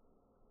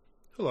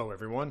Hello,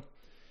 everyone.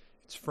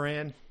 It's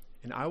Fran,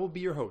 and I will be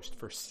your host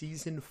for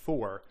Season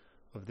 4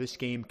 of This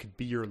Game Could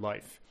Be Your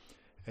Life,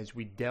 as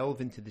we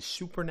delve into the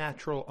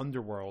supernatural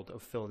underworld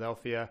of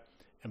Philadelphia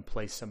and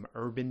play some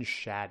Urban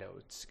Shadow.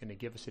 It's going to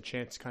give us a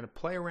chance to kind of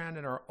play around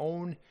in our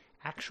own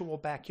actual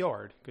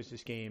backyard, because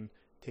this game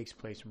takes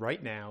place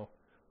right now,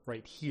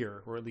 right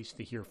here, or at least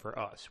here for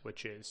us,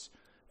 which is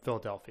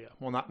Philadelphia.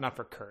 Well, not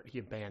for Kurt. He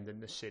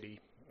abandoned the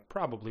city,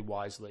 probably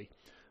wisely,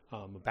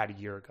 about a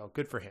year ago.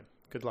 Good for him.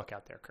 Good luck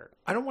out there, Kurt.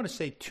 I don't want to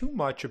say too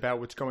much about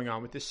what's going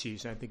on with this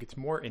season. I think it's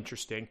more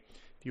interesting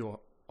if you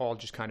all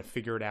just kind of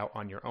figure it out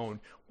on your own.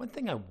 One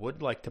thing I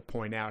would like to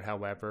point out,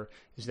 however,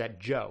 is that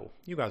Joe,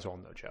 you guys all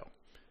know Joe,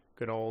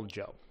 good old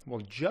Joe.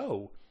 Well,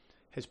 Joe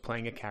is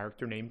playing a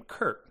character named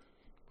Kurt,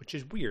 which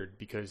is weird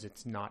because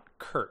it's not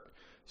Kurt.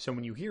 So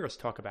when you hear us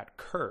talk about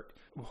Kurt,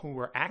 who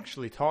we're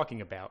actually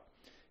talking about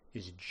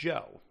is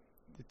Joe.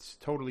 It's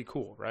totally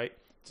cool, right?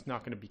 It's not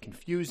going to be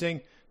confusing.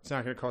 It's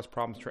not going to cause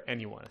problems for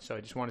anyone. So I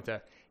just wanted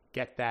to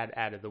get that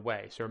out of the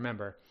way. So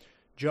remember,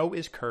 Joe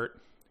is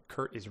Kurt.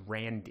 Kurt is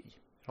Randy.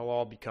 It'll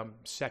all become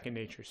second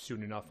nature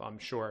soon enough, I'm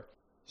sure.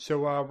 So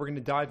we're going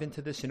to dive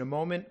into this in a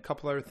moment. A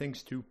couple other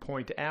things to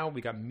point out.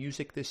 We got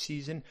music this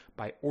season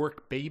by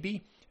Orc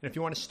Baby. And if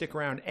you want to stick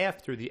around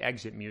after the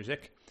exit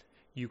music,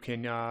 you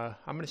can, I'm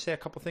going to say a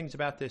couple things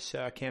about this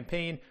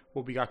campaign,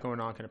 what we got going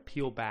on, kind of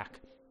peel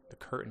back the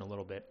curtain a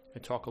little bit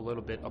and talk a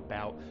little bit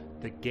about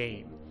the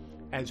game.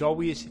 As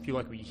always, if you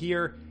like what you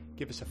hear,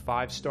 give us a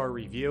 5-star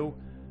review,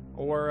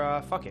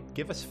 or fuck it,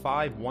 give us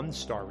 5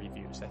 1-star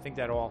reviews. I think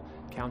that all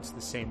counts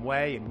the same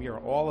way, and we are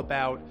all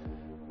about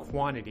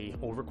quantity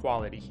over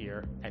quality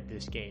here at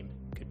This Game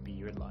Could Be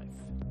Your Life.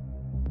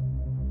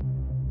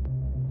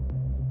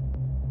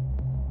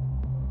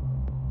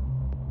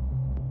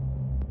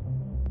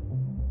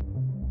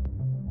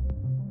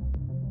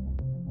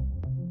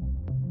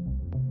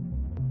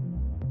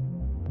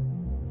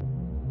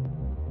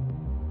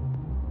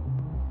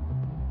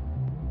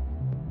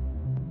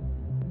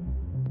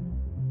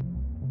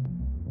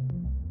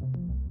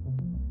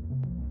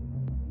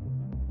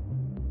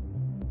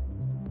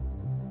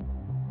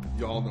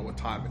 Y'all know what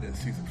time it is,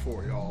 season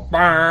 4, y'all.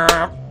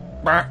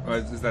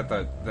 Is that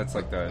that's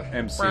like the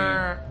MC?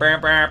 I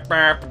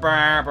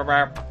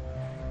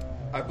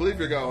believe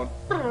you're going.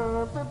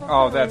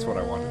 Oh, that's what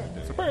I wanted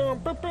to do.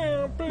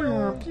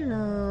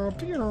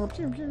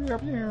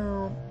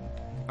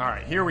 All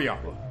right, here we are.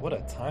 What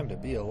a time to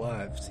be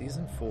alive.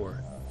 Season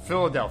 4.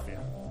 Philadelphia.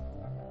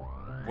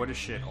 What a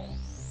shithole.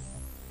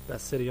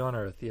 Best city on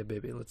earth. Yeah,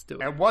 baby. Let's do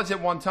it. It was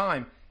at one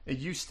time. It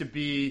used to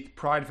be the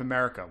pride of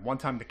America. One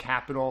time the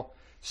capital,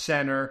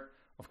 center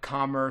of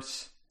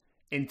commerce,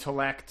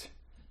 intellect,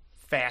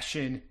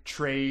 fashion,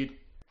 trade.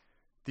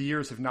 The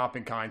years have not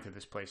been kind to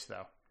this place,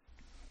 though.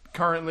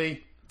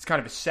 Currently, it's kind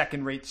of a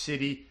second-rate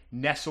city,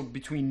 nestled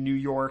between New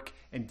York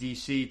and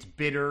D.C. It's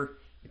bitter,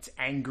 it's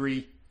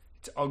angry,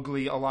 it's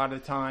ugly a lot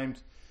of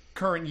times.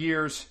 Current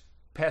years,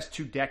 past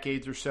 2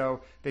 decades or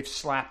so, they've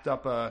slapped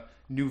up a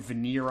new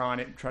veneer on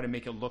it and try to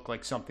make it look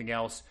like something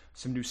else.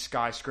 Some new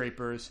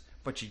skyscrapers,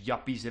 a bunch of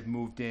yuppies have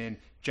moved in,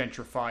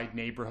 gentrified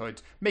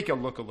neighborhoods, make it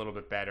look a little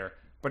bit better.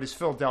 But as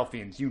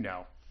Philadelphians, you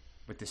know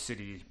what the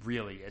city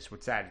really is,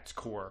 what's at its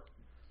core.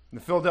 And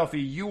the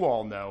Philadelphia you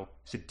all know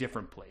is a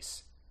different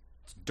place.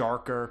 It's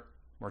darker,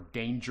 more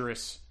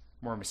dangerous,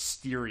 more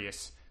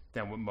mysterious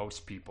than what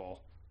most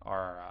people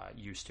are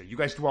used to. You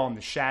guys dwell in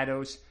the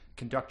shadows,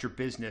 conduct your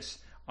business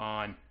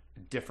on a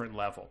different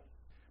level.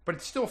 But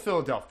it's still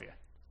Philadelphia.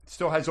 It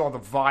still has all the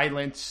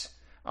violence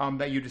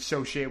that you'd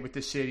associate with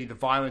the city, the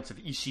violence of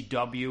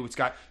ECW. It's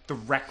got the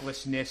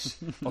recklessness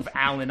of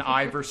Allen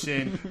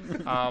Iverson.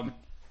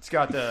 It's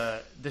got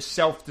the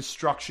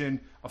self-destruction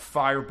of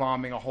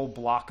firebombing a whole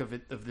block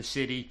of the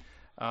city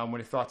when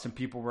it thought some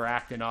people were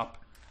acting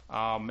up.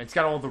 It's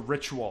got all the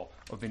ritual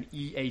of an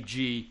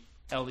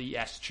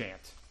EAGLES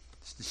chant.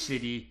 It's the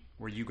city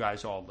where you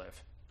guys all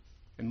live.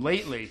 And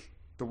lately,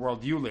 the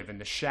world you live in,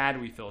 the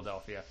shadowy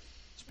Philadelphia,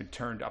 has been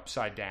turned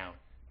upside down.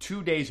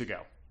 2 days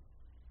ago,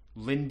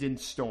 Lyndon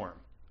Storm,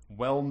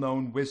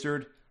 well-known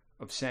wizard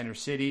of Center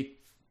City,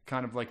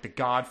 kind of like the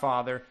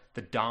godfather,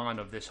 the Don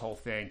of this whole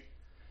thing,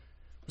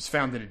 was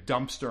found in a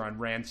dumpster on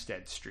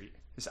Ranstead Street.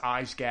 His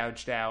eyes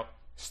gouged out,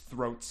 his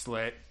throat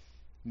slit.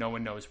 No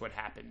one knows what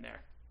happened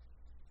there.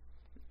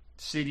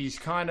 The city's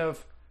kind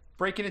of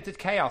breaking into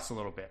chaos a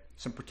little bit.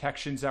 Some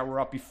protections that were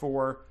up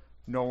before,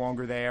 no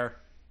longer there.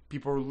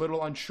 People are a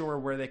little unsure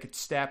where they could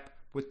step,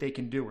 what they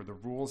can do. Are the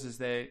rules as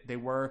they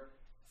were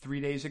 3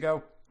 days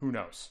ago? Who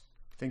knows?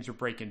 Things are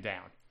breaking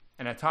down.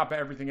 And on top of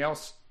everything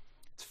else,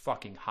 it's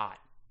fucking hot.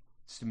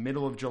 It's the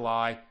middle of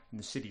July, and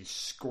the city is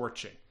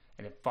scorching,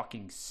 and it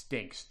fucking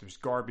stinks. There's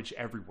garbage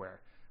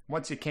everywhere.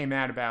 Once it came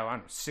out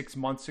about, 6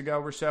 months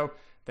ago or so,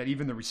 that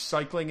even the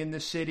recycling in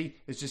this city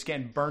is just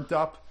getting burnt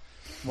up,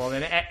 well,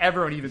 then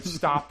everyone even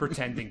stopped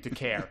pretending to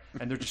care,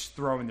 and they're just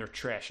throwing their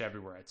trash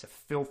everywhere. It's a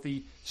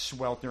filthy,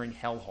 sweltering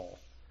hellhole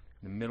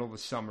in the middle of the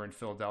summer in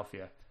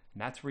Philadelphia,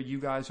 and that's where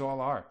you guys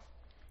all are.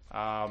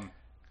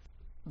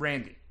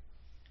 Randy,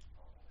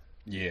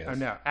 Yes. Oh,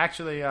 no.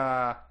 Actually,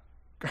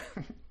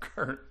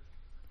 Kurt.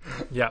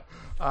 Yeah.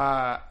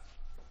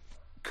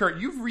 Kurt,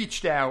 you've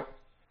reached out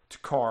to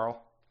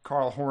Carl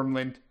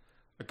Hornland,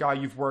 a guy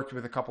you've worked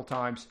with a couple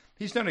times.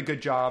 He's done a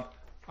good job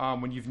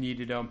when you've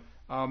needed him.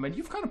 And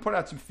you've kind of put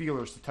out some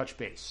feelers to touch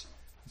base.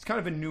 It's kind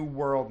of a new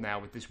world now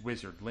with this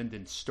wizard,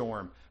 Lyndon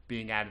Storm,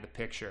 being out of the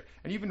picture.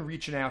 And you've been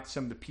reaching out to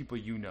some of the people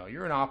you know.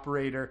 You're an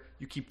operator.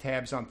 You keep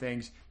tabs on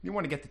things. You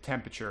want to get the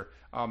temperature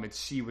and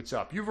see what's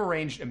up. You've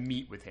arranged a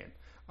meet with him.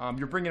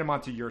 You're bringing him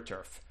onto your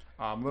turf.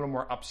 A little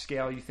more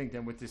upscale, you think,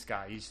 than with this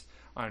guy. He's,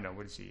 I don't know,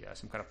 what is he,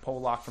 some kind of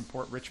Pollock from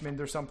Port Richmond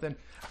or something?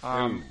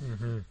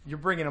 You're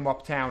bringing him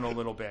uptown a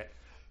little bit.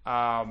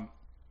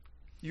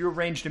 You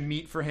arranged a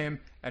meet for him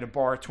at a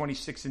bar,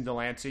 26 in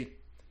Delancey.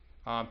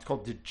 It's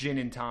called the Gin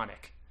and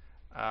Tonic.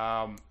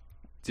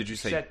 Did you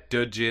say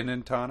the Gin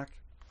and Tonic?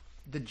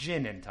 The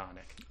Gin and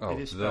Tonic. Oh,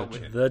 it is spelled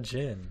with The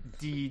gin.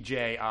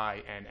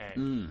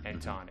 DJINN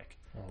and Tonic.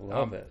 I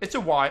love it. It's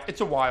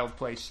a wild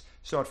place,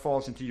 so it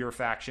falls into your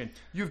faction.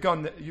 You've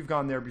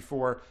gone there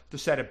before to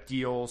set up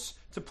deals.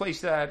 It's a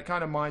place that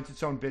kind of minds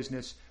its own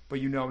business, but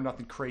you know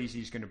nothing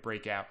crazy is going to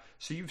break out.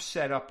 So you've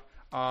set up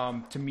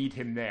to meet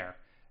him there.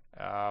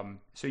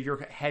 So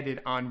you're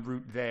headed en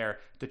route there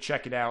to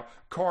check it out.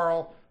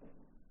 Carl,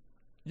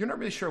 you're not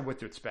really sure what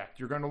to expect.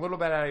 You're going a little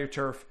bit out of your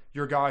turf.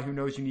 You're a guy who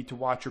knows you need to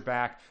watch your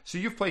back. So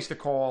you've placed a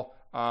call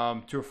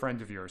to a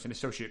friend of yours, an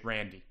associate,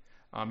 Randy.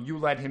 You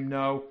let him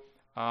know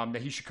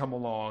that he should come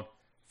along,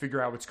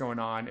 figure out what's going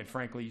on, and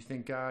frankly, you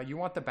think you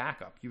want the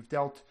backup. You've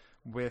dealt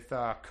with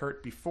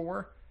Kurt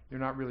before. You're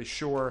not really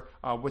sure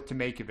what to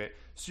make of it.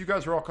 So you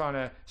guys are all kind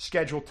of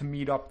scheduled to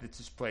meet up at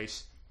this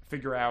place,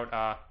 figure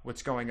out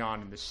what's going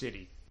on in the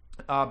city.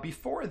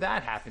 Before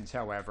that happens,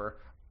 however,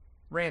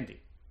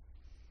 Randy,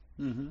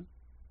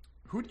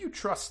 who do you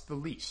trust the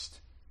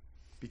least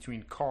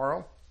between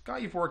Carl, guy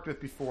you've worked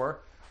with before,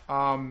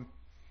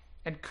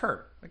 and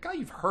Kurt, a guy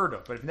you've heard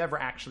of but have never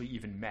actually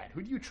even met?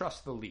 Who do you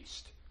trust the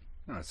least?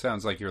 Oh, it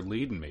sounds like you're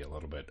leading me a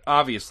little bit.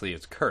 Obviously,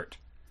 it's Kurt.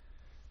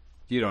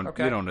 You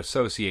don't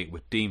associate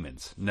with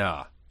demons.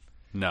 Nah,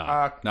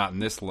 not in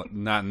this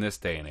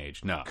day and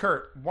age. No.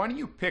 Kurt, why don't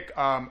you pick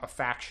a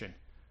faction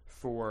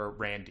for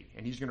Randy,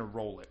 and he's going to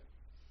roll it,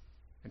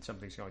 and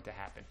something's going to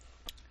happen.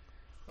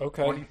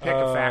 Okay. Why don't you pick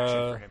a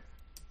faction for him?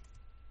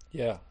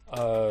 Yeah.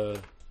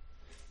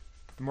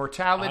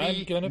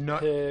 Mortality. I'm gonna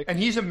pick, and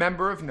he's a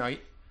member of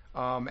Night.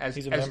 As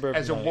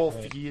a wolf,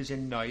 right. he is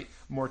in Night.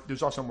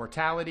 There's also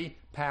Mortality,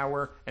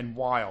 Power, and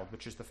Wild,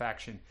 which is the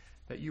faction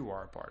that you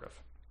are a part of.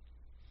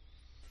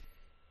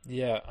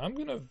 Yeah, I'm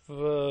gonna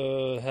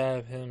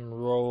have him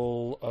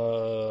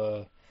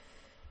roll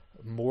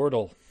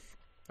Mortal.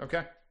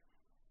 Okay.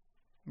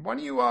 Why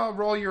don't you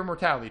roll your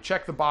Mortality?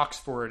 Check the box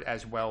for it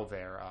as well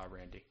there,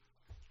 Randy.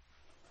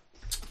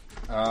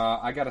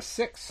 I got a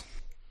 6.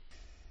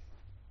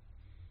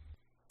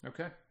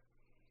 Okay.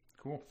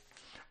 Cool.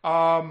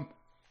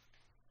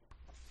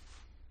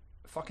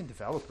 Fucking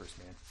developers,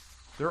 man.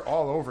 They're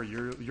all over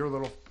your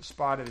little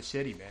spot of the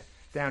city, man.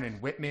 Down in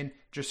Whitman,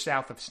 just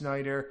south of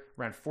Snyder,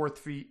 around 4th,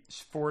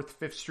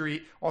 5th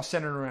Street, all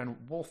centered around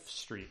Wolf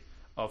Street,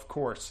 of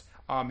course.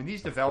 And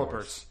these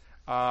developers,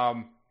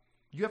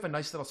 you have a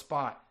nice little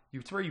spot.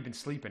 It's where you've been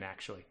sleeping,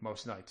 actually,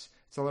 most nights.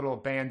 It's a little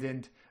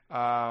abandoned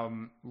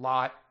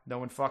lot no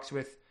one fucks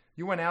with.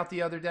 You went out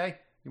the other day.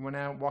 You went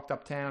out, walked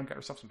uptown, got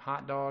yourself some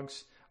hot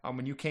dogs.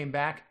 When you came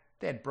back,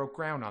 they had broke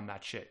ground on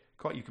that shit.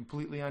 Caught you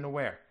completely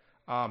unaware.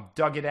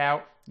 Dug it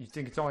out. You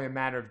think it's only a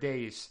matter of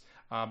days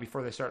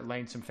before they start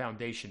laying some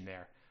foundation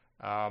there.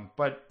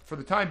 But for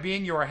the time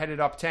being, you are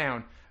headed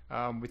uptown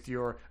with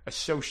your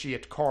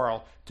associate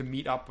Carl to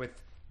meet up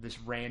with this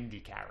Randy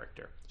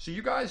character. So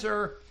you guys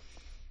are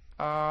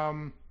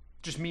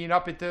just meeting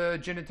up at the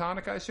Gin and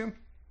Tonic, I assume?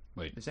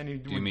 Wait, is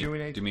anyone do you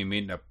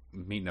mean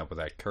meeting up with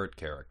that Kurt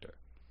character?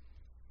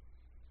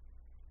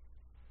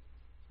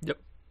 Yep.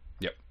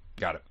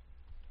 Got it.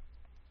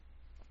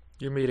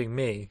 You're meeting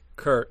me,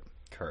 Kurt,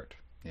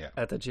 yeah.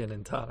 at the Gin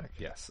and Tonic.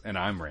 Yes, and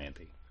I'm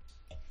Randy.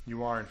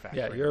 You are, in fact.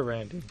 Yeah, Randy. you're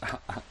Randy.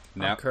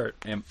 Now, I'm Kurt.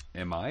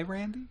 Am I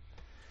Randy?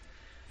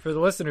 For the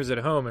listeners at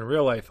home, in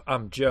real life,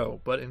 I'm Joe,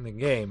 but in the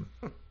game,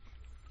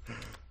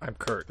 I'm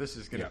Kurt. This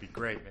is going to be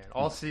great, man.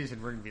 All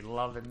season, we're going to be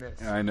loving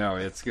this. I know,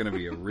 it's going to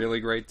be a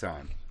really great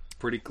time.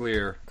 Pretty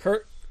clear.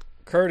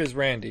 Kurt is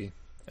Randy,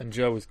 and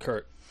Joe is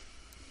Kurt.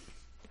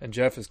 And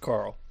Jeff is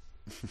Carl.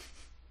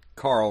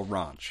 Carl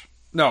Ranch.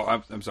 No,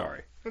 I'm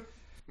sorry.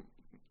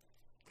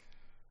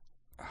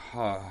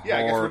 Yeah, I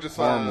guess we're just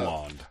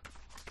Hornwand.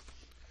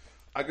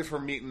 I guess we're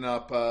meeting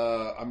up.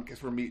 I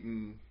guess we're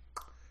meeting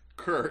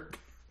Kurt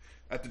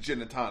at the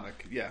Gin and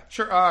Tonic. Yeah,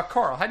 Sure.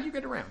 Carl, how do you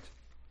get around?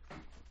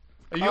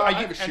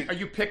 Are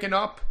you picking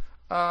up?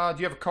 Do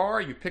you have a car?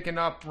 Are you picking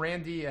up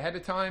Randy ahead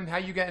of time? How are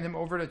you getting him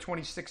over to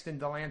 26th and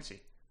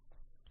Delancey?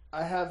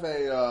 I have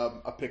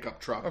a pickup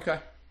truck. Okay.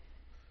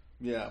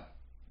 Yeah,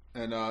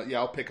 and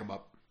I'll pick him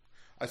up.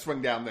 I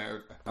swing down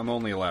there. I'm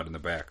only allowed in the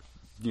back,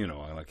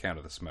 on account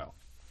of the smell.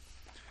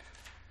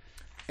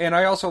 And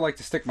I also like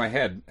to stick my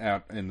head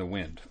out in the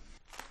wind.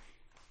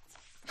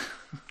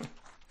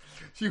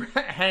 So you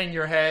hang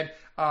your head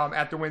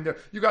at the window.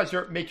 You guys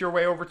make your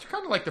way over to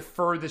kind of like the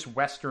furthest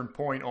western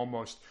point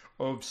almost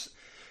of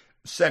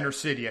Center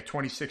City at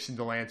 26 and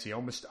Delancey,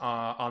 almost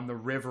on the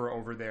river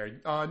over there.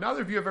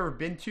 Neither of you have ever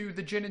been to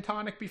the Gin and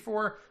Tonic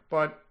before,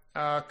 but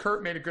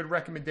Kurt made a good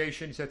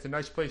recommendation. He said it's a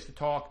nice place to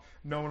talk.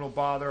 No one will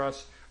bother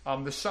us.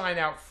 The sign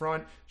out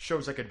front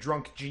shows like a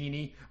drunk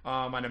genie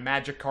on a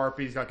magic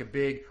carpet. He's got like a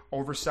big,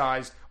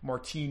 oversized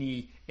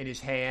martini in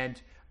his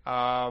hand.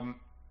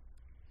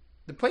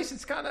 The place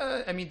is kind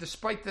of, I mean,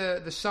 despite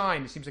the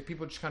sign, it seems like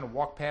people just kind of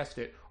walk past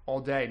it all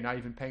day, not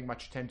even paying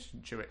much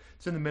attention to it.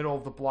 It's in the middle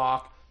of the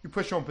block. You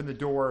push open the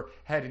door,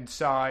 head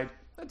inside.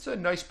 That's a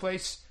nice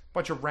place.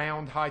 Bunch of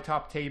round,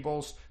 high-top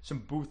tables, some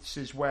booths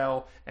as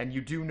well. And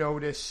you do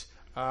notice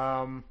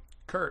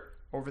Kurt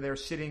over there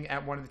sitting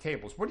at one of the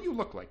tables. What do you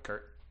look like,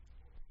 Kurt?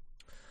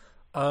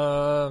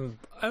 I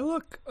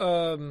look,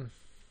 I'm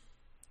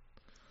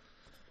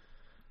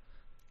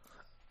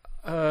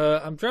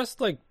dressed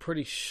like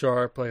pretty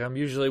sharp. Like I'm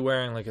usually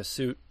wearing like a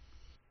suit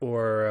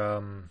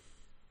or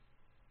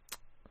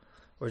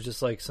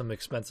just like some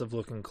expensive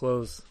looking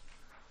clothes.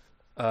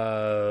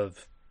 Right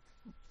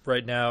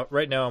now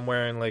I'm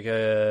wearing like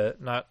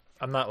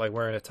I'm not like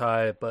wearing a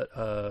tie, but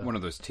one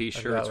of those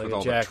T-shirts like with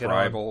all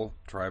the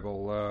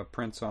tribal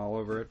prints all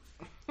over it,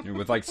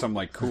 with like some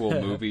like cool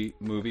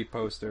movie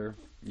poster,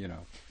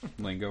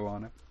 lingo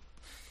on it.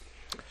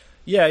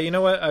 Yeah, you know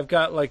what? I've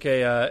got like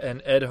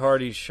an Ed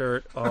Hardy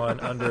shirt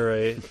on under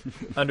a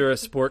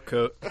sport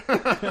coat.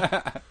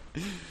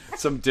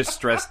 Some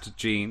distressed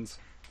jeans.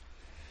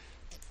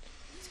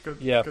 Good,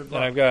 yeah, good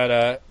and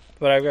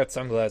I've got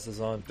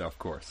sunglasses on. Of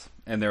course,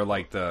 and they're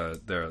like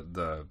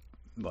the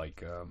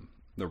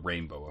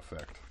rainbow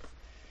effect.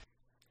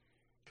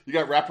 You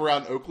got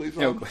wraparound Oakleys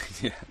on?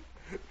 Oakleys, yeah.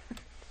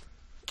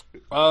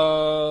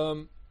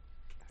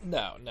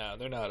 No,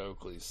 they're not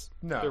Oakleys.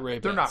 No,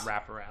 they're not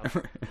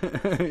wraparound.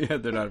 Yeah,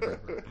 they're not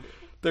wraparound.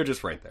 They're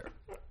just right there.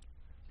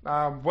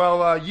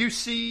 You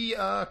see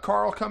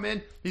Carl come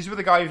in. He's with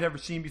a guy you've never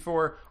seen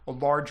before, a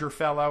larger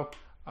fellow.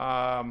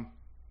 I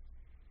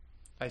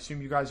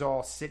assume you guys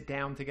all sit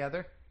down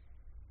together?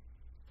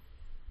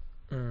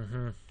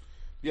 Mm-hmm.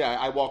 Yeah,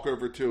 I walk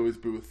over to his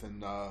booth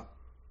and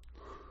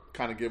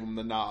kind of give him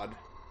the nod.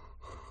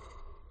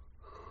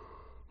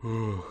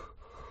 He's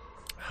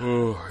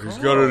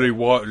got any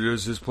water?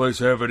 Does this place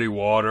have any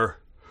water?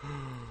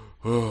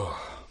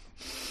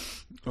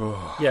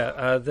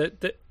 Yeah,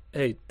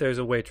 hey, there's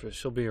a waitress.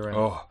 She'll be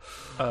around.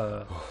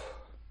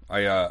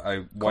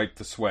 I wipe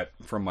the sweat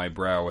from my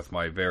brow with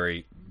my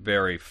very,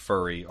 very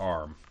furry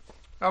arm.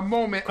 A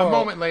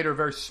moment later, a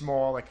very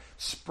small, like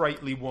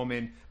sprightly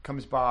woman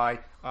comes by,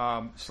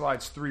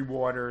 slides 3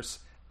 waters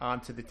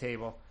onto the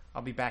table.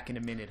 I'll be back in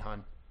a minute,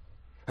 hun.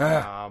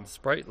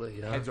 Sprightly,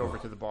 yeah. Heads over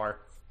to the bar,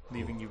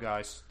 leaving you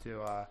guys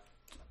to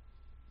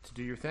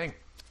do your thing.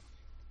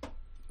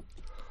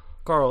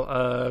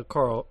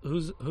 Carl,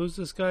 who's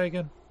this guy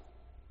again?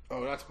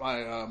 Oh, that's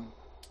my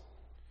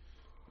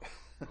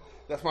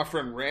that's my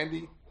friend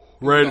Randy.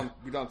 Randy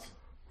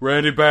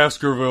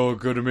Baskerville.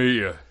 Good to meet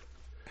you.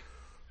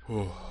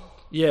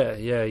 Yeah.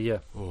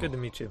 Good to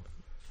meet you.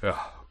 Yeah,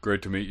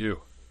 great to meet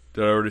you.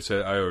 Did I already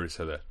say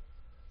that?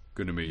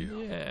 Good to meet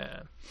you.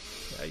 Yeah.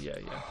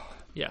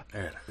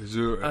 Man, is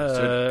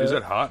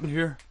it hot in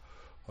here?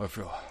 I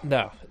feel.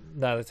 No,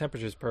 the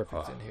temperature's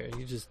perfect in here.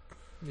 You just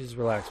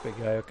relax, big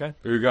guy. Okay.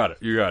 You got it.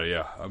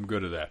 Yeah, I'm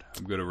good at that.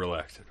 I'm good at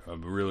relaxing.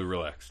 I'm really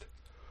relaxed.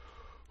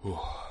 Ooh.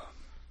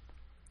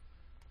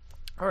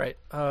 All right,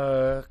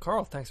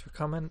 Carl. Thanks for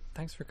coming.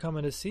 Thanks for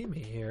coming to see me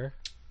here.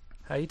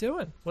 How you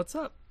doing? What's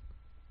up?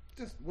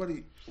 Just what do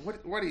you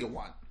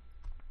want?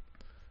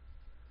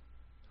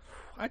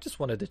 I just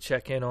wanted to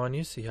check in on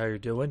you, see how you're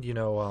doing.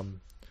 There's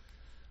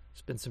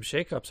been some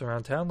shakeups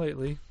around town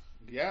lately.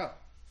 Yeah,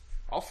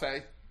 I'll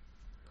say.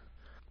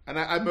 And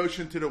I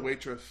motioned to the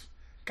waitress.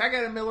 Can I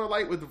get a Miller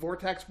Lite with the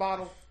Vortex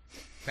bottle?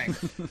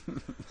 Thanks.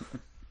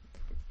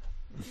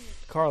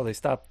 Carl, they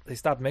stopped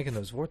making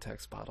those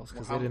Vortex bottles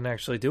because they didn't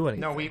actually do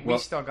anything. No, we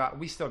still got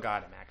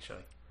them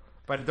actually,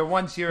 but the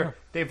ones here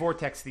they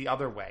Vortex the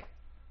other way.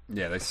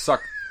 Yeah, they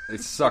suck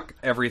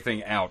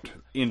everything out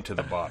into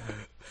the bottle.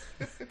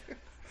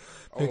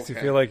 Makes you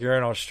feel like you're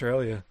in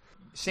Australia.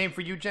 Same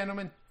for you,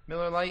 gentlemen.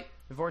 Miller Lite,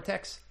 the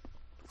Vortex.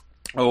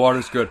 Oh, the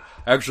water's good.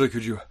 Actually,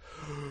 could you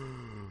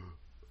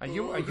Could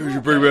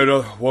you bring me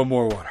one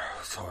more water?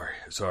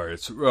 Sorry.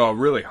 It's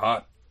really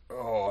hot.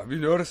 Oh, have you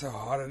noticed how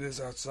hot it is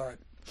outside?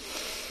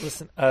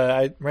 Listen,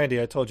 Randy,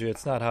 I told you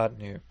it's not hot in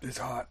here. It's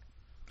hot.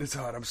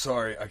 I'm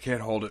sorry. I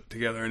can't hold it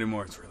together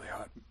anymore. It's really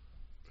hot.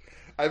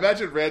 I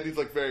imagine Randy's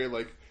like very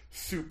like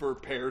super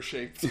pear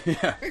shaped.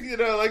 Yeah.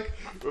 Like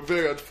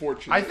very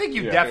unfortunate. I think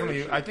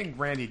I think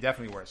Randy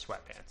definitely wears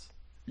sweatpants.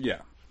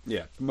 Yeah.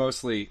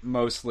 Mostly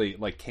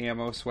like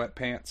camo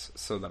sweatpants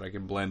so that I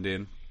can blend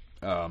in.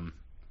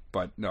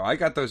 But no, I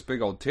got those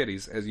big old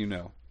titties, as you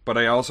know. But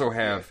I also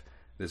have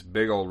this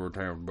big old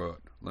rotund butt.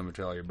 Let me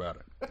tell you about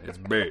it. It's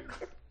big.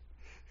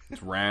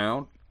 It's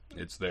round.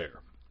 It's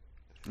there.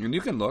 And you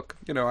can look.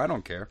 I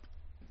don't care.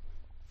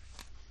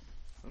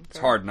 It's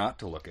hard not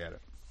to look at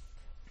it.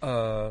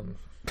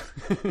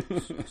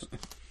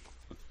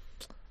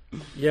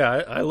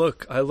 Yeah, I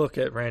look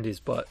at Randy's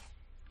butt,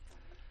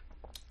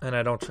 and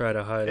I don't try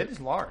to hide It it. is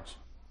large.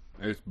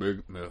 It's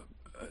big. No,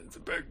 it's a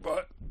big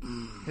butt.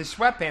 His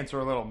sweatpants are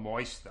a little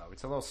moist, though.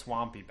 It's a little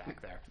swampy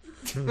back there.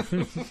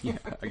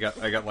 I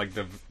got like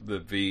the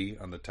V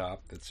on the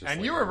top. That's just. And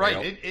like you a were right.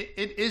 rail.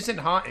 It isn't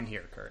hot in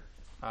here, Kurt.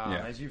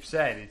 Yeah. As you've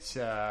said, it's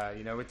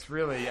it's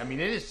really. I mean,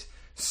 it is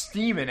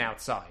steaming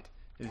outside.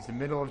 It is the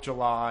middle of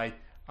July,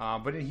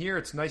 but in here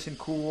it's nice and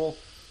cool.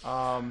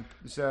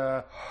 There's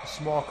a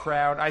small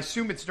crowd. I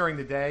assume it's during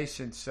the day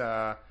since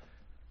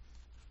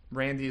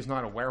Randy is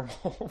not a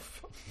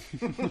werewolf,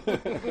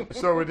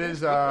 so it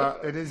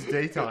is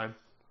daytime.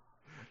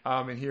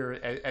 In here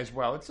as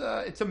well.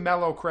 It's a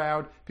mellow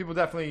crowd. People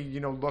definitely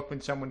look when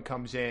someone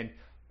comes in.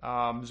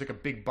 There's like a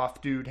big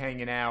buff dude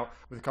hanging out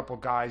with a couple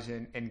guys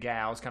and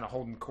gals, kind of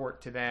holding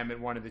court to them at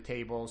one of the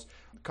tables.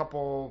 A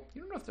couple,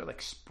 you don't know if they're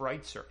like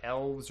sprites or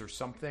elves or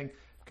something.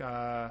 You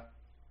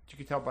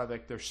can tell by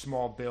like their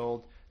small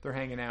build. They're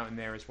hanging out in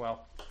there as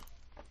well.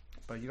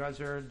 But you guys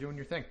are doing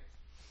your thing.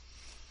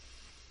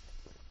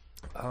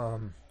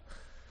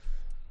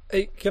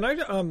 Hey, can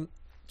I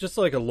just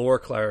like a lore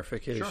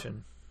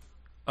clarification?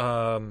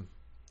 Sure.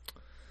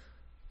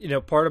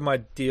 Part of my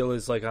deal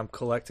is like I'm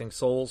collecting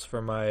souls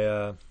for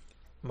my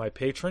my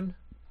patron.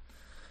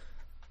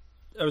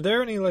 Are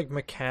there any like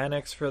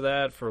mechanics for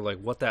that, for like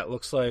what that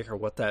looks like or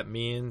what that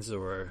means,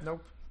 or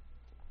Nope.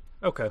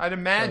 Okay. I'd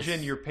imagine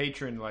Nice. your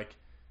patron like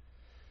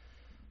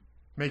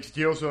makes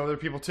deals with other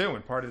people too,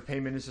 and part of the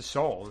payment is a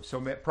soul.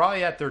 So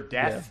probably at their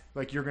death,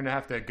 like you're gonna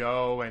have to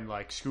go and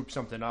like scoop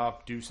something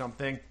up, do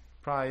something.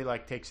 Probably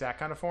like takes that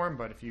kind of form.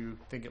 But if you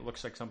think it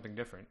looks like something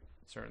different,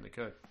 it certainly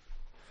could.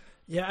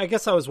 Yeah, I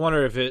guess I was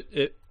wondering if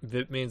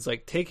it means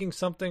like taking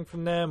something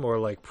from them or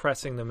like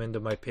pressing them into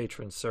my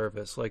patron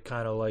service, like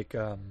kind of like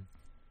I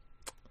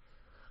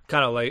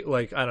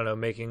don't know,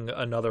 making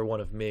another one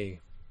of me,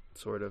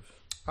 sort of.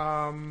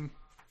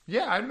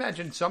 Yeah, I'd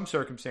imagine some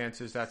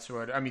circumstances that's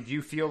what. I mean, do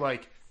you feel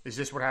like is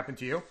this what happened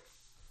to you?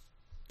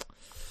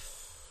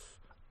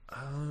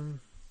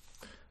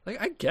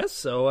 Like I guess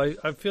so.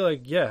 I feel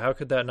like how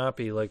could that not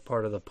be like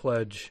part of the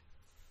pledge?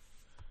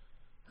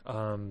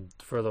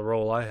 For the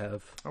role I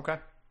have. Okay.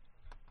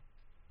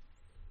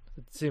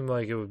 It seemed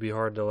like it would be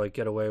hard to like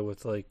get away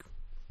with like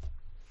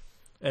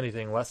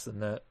anything less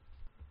than that.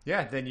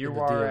 Yeah, then you In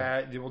the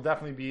are. deal. You will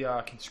definitely be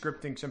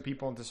conscripting some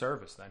people into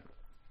service then.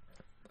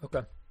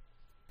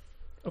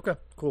 Okay,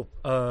 cool.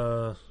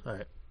 All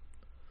right.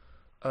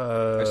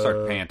 I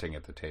start panting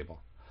at the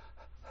table.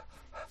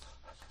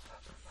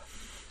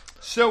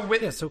 So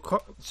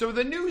So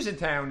the news in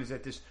town is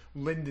that this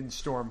Lyndon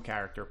Storm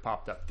character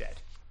popped up dead.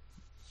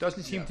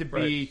 Doesn't seem to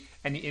be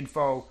any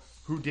info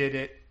who did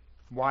it,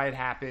 why it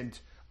happened.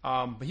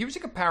 But he was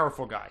like a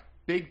powerful guy.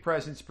 Big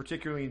presence,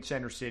 particularly in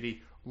Center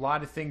City. A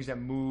lot of things that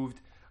moved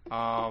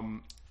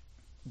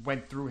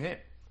went through him.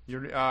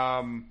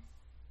 I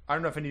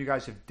don't know if any of you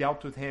guys have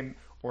dealt with him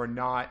or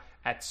not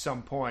at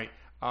some point,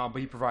 but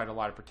he provided a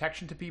lot of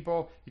protection to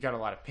people. He got a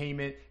lot of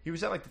payment. He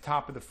was at like the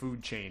top of the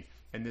food chain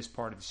in this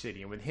part of the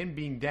city. And with him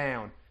being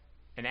down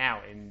and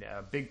out in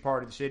a big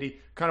part of the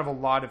city, kind of a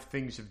lot of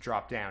things have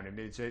dropped down. And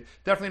it's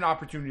definitely an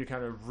opportunity to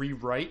kind of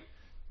rewrite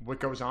what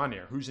goes on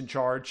there. Who's in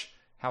charge,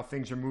 how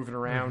things are moving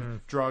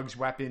around, drugs,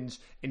 weapons,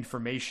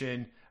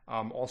 information,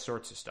 all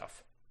sorts of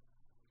stuff.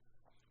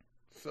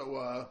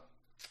 So,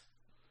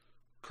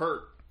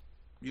 Kurt,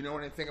 you know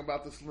anything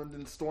about this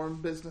Lyndon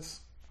Storm business?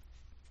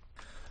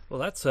 Well,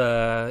 that's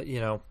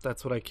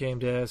that's what I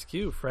came to ask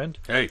you, friend.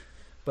 Hey,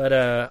 But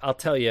I'll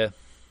tell you,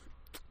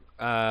 it's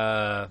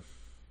an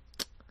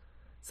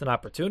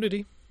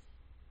opportunity.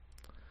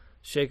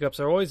 Shakeups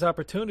are always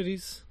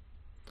opportunities.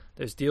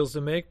 There's deals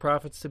to make,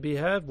 profits to be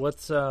had. But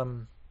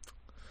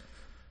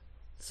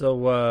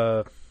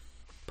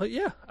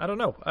yeah, I don't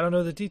know. I don't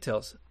know the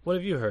details. What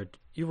have you heard?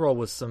 You roll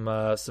with some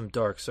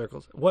dark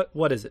circles.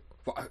 What is it?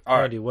 all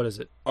right, Randy, what is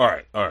it? all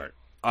right.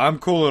 I'm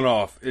cooling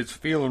off. It's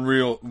feeling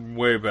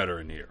way better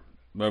in here.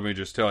 Let me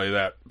just tell you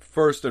that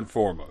first and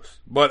foremost.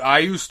 But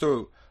I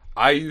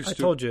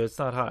told you it's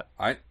not hot.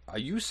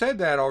 You said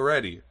that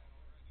already,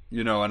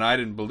 and I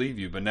didn't believe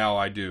you, but now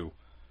I do.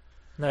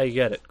 Now you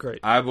get it. Great.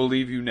 I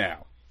believe you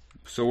now.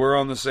 So we're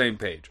on the same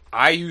page.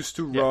 I used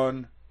to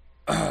run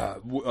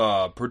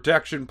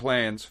protection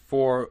plans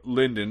for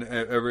Lyndon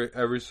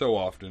every so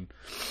often.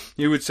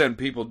 He would send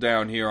people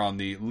down here on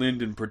the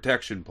Lyndon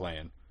protection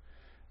plan,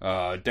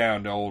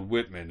 down to Old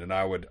Whitman, and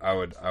I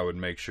would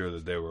make sure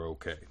that they were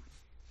okay.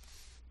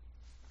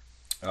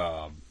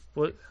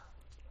 What?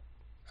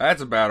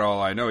 That's about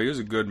all I know. He was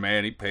a good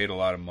man. He paid a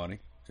lot of money.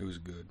 It was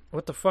good.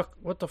 What the fuck?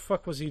 What the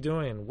fuck was he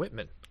doing in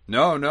Whitman?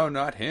 No,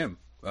 not him.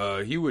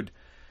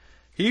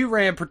 He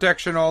ran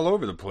protection all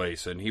over the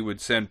place, and he would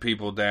send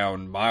people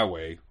down my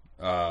way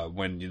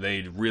when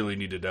they really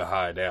needed to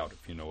hide out,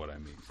 if you know what I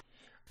mean.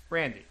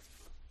 Randy,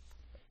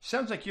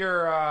 sounds like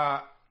you're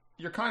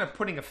kind of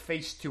putting a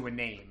face to a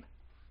name.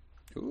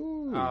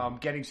 Ooh.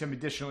 Getting some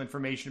additional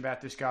information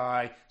about this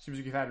guy. Seems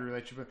like you've had a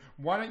relationship with.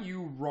 Why don't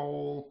you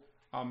roll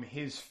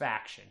his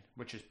faction,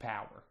 which is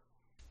power?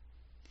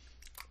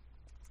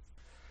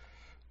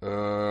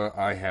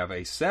 I have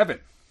a 7.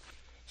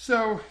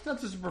 So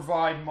that doesn't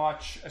provide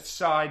much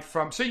aside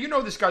from. So you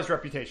know this guy's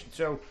reputation.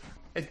 So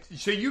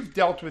you've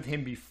dealt with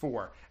him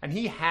before, and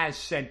he has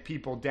sent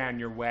people down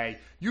your way,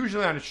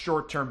 usually on a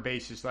short-term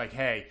basis. Like,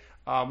 hey,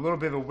 a little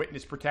bit of a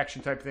witness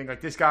protection type thing. Like,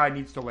 this guy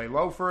needs to lay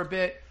low for a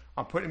bit.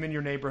 I'm putting him in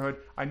your neighborhood.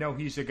 I know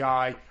he's a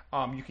guy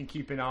you can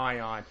keep an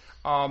eye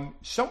on.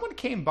 Someone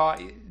came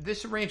by.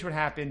 This arrangement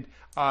happened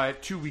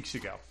 2 weeks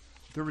ago.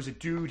 There was a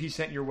dude he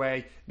sent your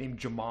way named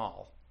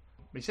Jamal.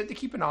 But he said to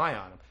keep an eye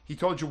on him. He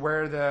told you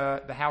where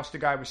the house the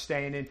guy was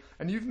staying in,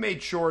 and you've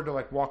made sure to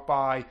like walk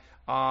by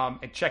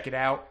and check it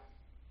out.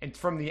 And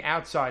from the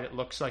outside, it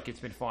looks like it's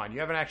been fine.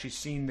 You haven't actually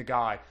seen the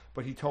guy,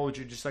 but he told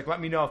you just like,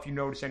 let me know if you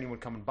notice anyone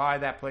coming by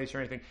that place or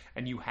anything,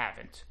 and you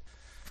haven't.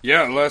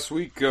 Yeah, last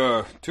week,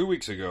 2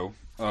 weeks ago,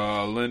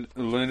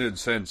 Lyndon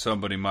sent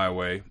somebody my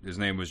way. His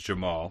name was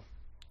Jamal,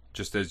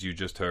 just as you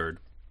just heard.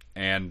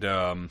 And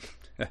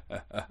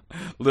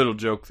little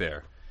joke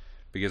there,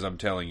 because I'm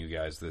telling you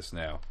guys this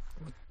now.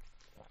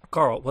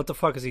 Carl, what the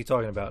fuck is he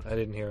talking about? I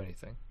didn't hear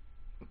anything.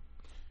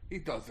 He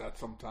does that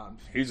sometimes.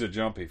 He's a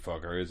jumpy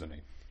fucker, isn't he?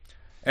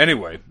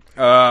 Anyway,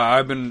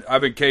 I've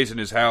been casing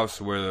his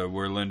house where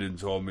Lyndon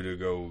told me to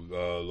go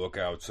look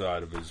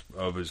outside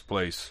of his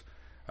place.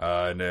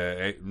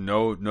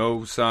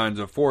 No signs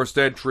of forced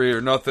entry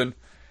or nothing.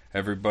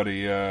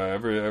 Everybody,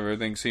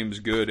 everything seems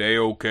good,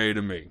 A-okay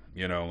to me.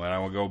 You know, and I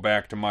will go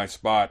back to my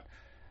spot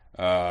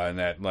in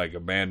that like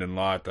abandoned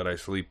lot that I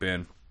sleep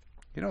in.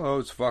 You know,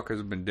 those fuckers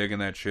have been digging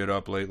that shit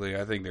up lately.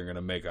 I think they're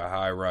gonna make a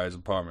high-rise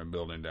apartment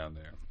building down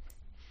there.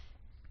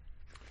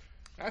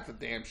 That's a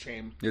damn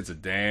shame. It's a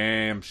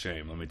damn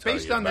shame. Let me tell you.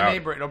 Based on the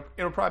neighborhood,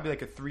 it'll probably be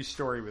like a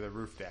 3-story with a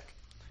roof deck.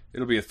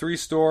 It'll be a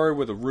 3-story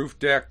with a roof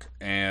deck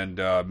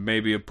and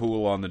maybe a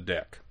pool on the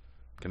deck.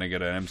 Can I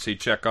get an MC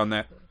check on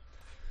that?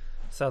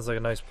 Sounds like a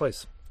nice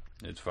place.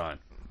 It's fine.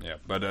 Yeah,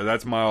 but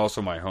that's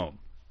also my home.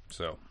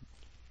 So,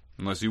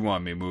 unless you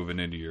want me moving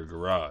into your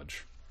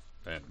garage,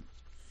 then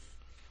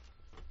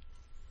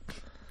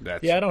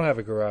that's... Yeah, I don't have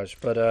a garage,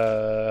 but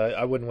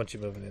I wouldn't want you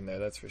moving in there,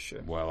 that's for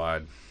sure.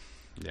 Well,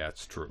 yeah,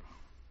 it's true.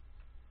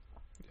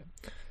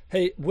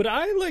 Hey, would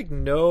I, like,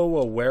 know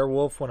a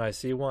werewolf when I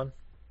see one?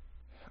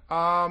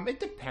 It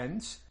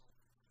depends.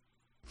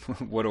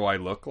 What do I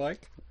look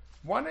like?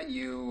 Why don't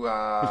you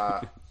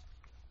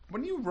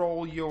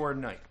roll your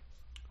night?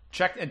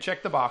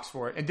 Check the box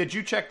for it. And did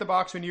you check the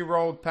box when you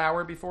rolled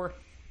power before?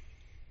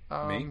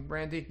 Me?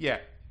 Randy? Yeah.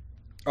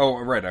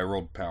 Oh, right, I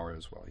rolled power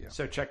as well, yeah.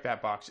 So check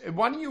that box.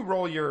 Why don't you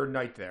roll your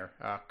night there,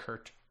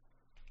 Kurt?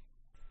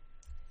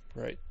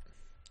 Right.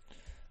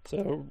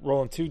 So,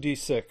 rolling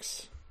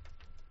 2d6.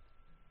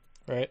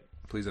 Right?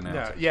 Please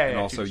announce it. Yeah, and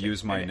yeah, also 2d6.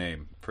 use my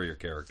name for your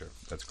character.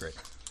 That's great.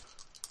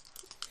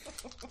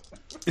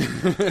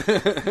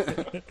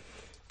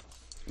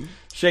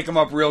 Shake him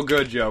up real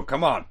good, Joe.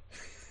 Come on.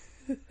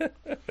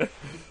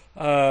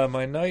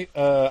 My night,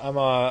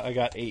 I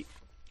got 8.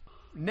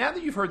 Now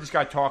that you've heard this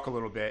guy talk a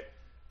little bit,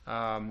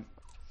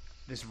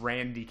 this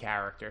Randy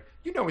character,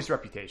 you know his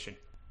reputation.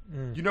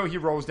 You know he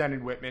rolls down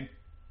in Whitman,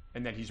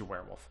 and then he's a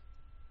werewolf.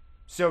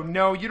 So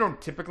no, you don't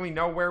typically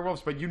know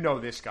werewolves, but you know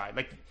this guy,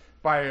 like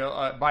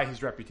by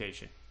his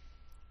reputation.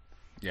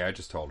 Yeah, I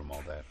just told him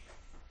all that.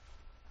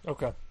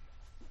 Okay.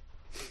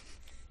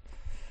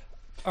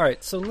 All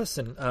right, so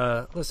listen,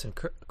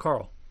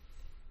 Carl.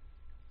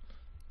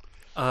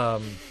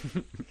 Everyone,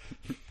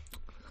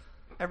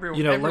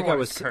 You know, like everyone I is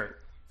was- Kurt.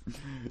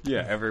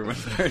 Yeah, everyone.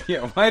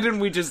 Yeah, why didn't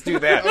we just do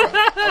that?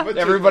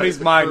 Everybody's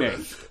my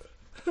name.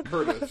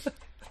 Curtis.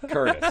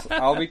 Curtis.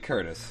 I'll be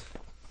Curtis.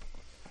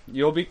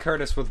 You'll be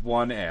Curtis with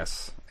one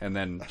S, and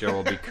then Joe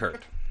will be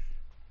Kurt.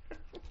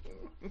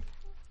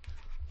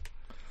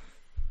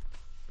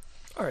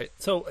 All right,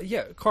 so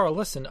yeah, Carl,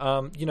 listen.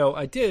 You know,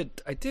 I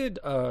did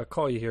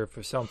call you here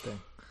for something.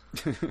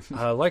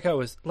 Like I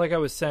was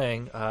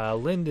saying,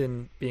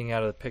 Lyndon being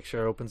out of the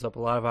picture opens up a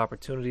lot of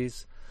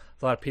opportunities.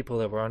 A lot of people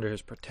that were under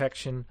his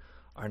protection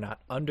are not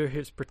under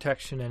his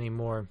protection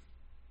anymore.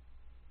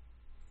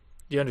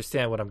 You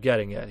understand what I'm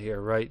getting at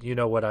here, right? You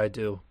know what I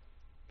do.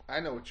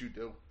 I know what you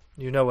do.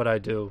 You know what I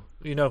do.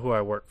 You know who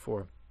I work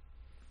for.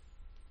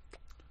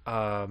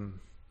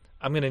 I'm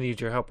going to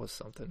need your help with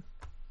something.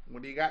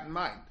 What do you got in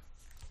mind?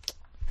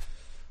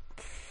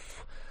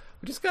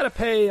 We just got to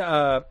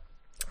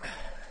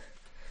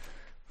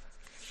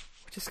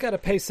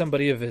pay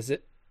somebody a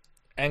visit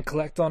and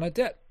collect on a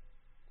debt.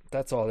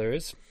 That's all there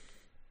is.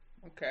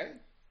 Okay.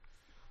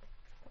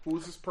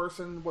 Who's this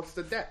person? What's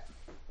the debt?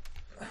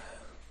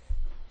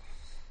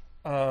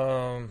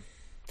 All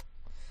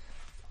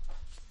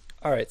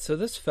right, so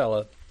this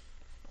fella,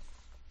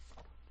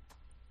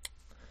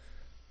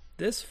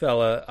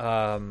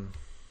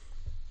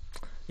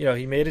 you know,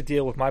 he made a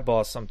deal with my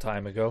boss some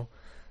time ago,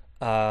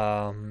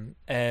 and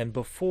at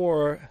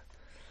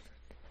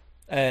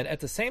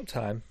the same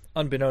time,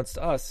 unbeknownst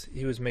to us,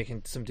 he was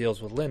making some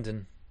deals with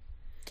Lyndon,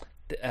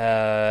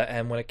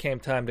 And when it came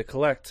time to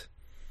collect,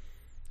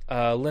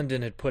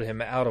 Lyndon had put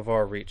him out of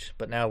our reach,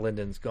 but now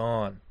Lyndon's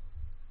gone,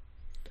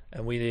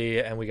 and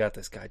we got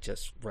this guy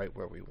just right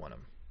where we want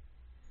him.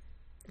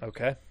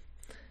 Okay,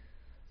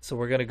 so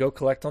we're gonna go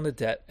collect on the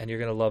debt, and you're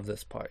gonna love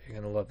this part. You're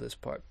gonna love this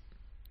part.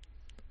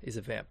 He's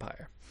a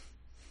vampire.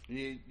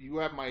 You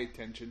have my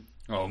attention.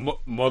 Oh,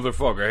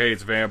 motherfucker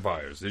hates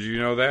vampires. Did you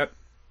know that?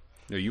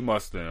 No, you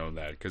must have known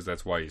that, because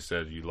that's why you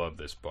said you love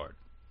this part.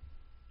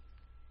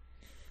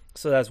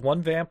 So that's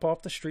one vamp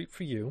off the street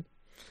for you,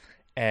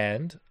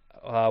 and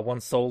one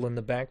soul in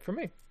the bank for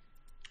me.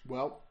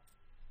 Well,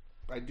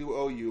 I do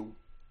owe you.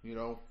 You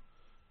know,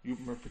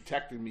 you've been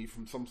protecting me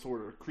from some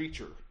sort of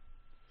creature.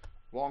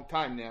 Long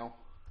time now.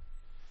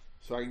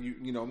 So I'm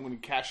going to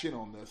cash in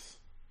on this.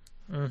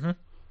 Mm-hmm.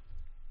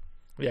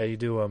 Yeah, you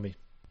do owe me.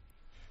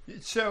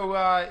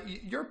 So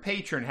your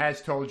patron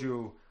has told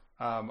you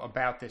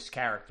about this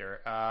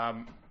character.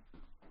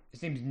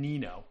 His name's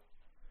Nino.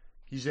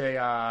 He's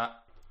a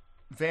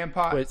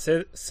vampire. Wait,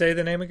 say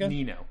the name again.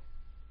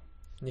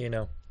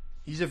 Nino.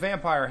 He's a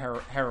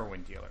vampire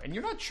heroin dealer, and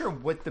you're not sure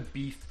what the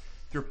beef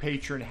your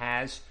patron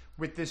has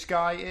with this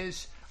guy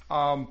is.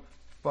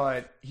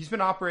 But he's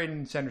been operating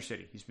in Center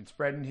City. He's been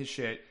spreading his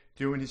shit,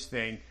 doing his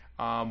thing,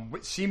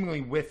 seemingly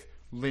with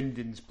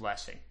Lyndon's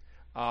blessing.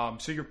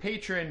 So your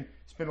patron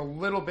has been a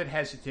little bit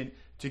hesitant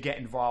to get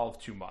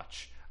involved too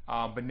much.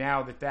 But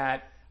now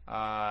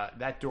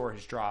that door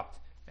has dropped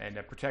and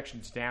the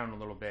protection's down a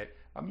little bit,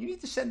 you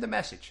need to send a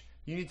message.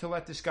 You need to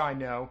let this guy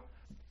know.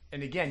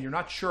 And again, you're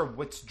not sure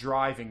what's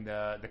driving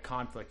the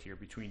conflict here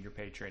between your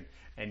patron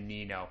and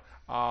Nino.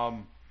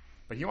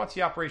 But he wants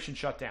the operation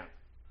shut down.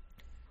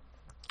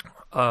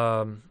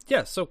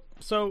 Yeah, so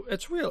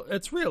it's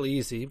real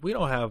easy. We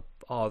don't have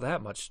all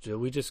that much to do.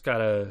 We just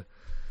gotta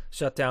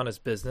shut down his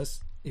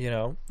business. You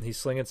know, he's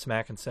slinging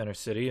smack in Center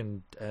City,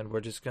 and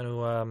we're just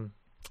gonna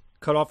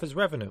cut off his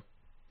revenue.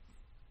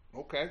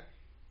 Okay.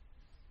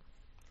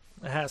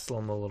 Hassle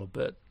him a little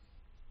bit.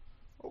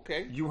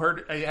 Okay.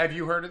 Have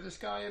you heard of this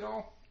guy at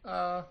all,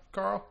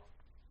 Carl?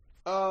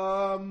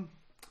 I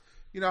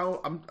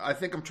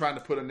think I'm trying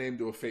to put a name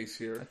to a face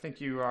here. I think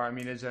you are. I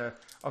mean, as a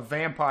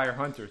vampire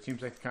hunter, it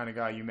seems like the kind of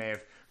guy you may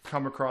have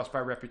come across by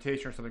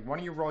reputation or something. Why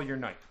don't you roll your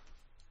night?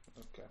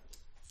 Okay.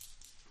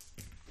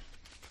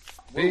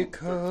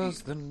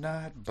 Because the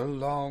night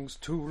belongs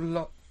to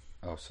love.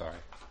 Oh, sorry.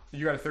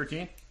 You got a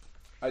 13?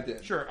 I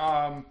did. Sure.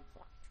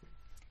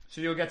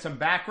 So you'll get some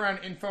background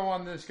info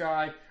on this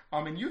guy.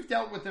 And you've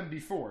dealt with them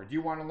before. Do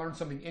you want to learn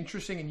something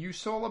interesting and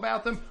useful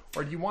about them,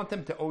 or do you want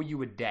them to owe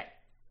you a debt?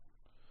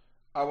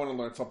 I want to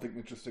learn something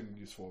interesting and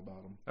useful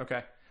about them.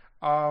 Okay.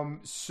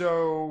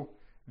 So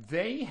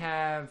they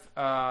have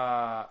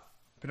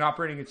been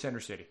operating in Center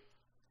City.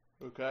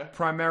 Okay.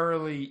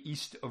 Primarily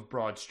east of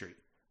Broad Street.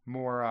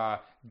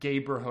 More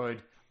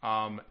neighborhood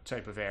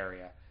type of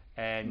area.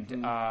 And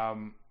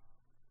kind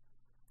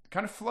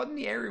of flooding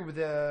the area with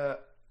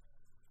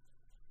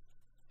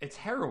it's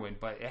heroin,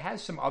 but it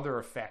has some other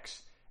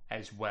effects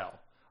as well.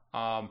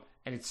 And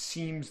it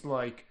seems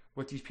like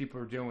what these people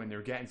are doing,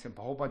 they're getting a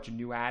whole bunch of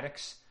new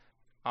addicts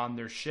on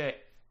their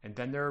shit, and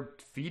then they're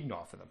feeding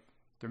off of them.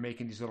 They're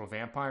making these little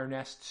vampire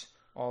nests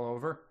all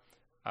over.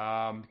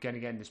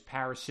 Again, this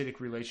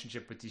parasitic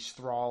relationship with these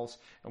thralls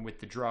and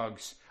with the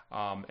drugs,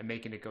 and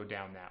making it go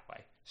down that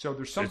way. So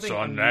there's something... It's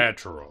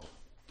unnatural.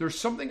 There's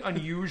something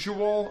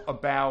unusual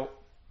about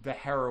the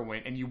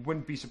heroin, and you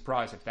wouldn't be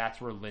surprised if that's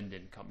where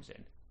Lyndon comes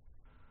in.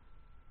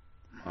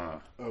 Huh.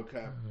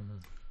 Okay.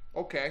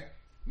 Okay.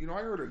 I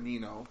heard of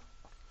Nino.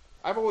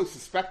 I've always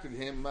suspected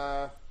him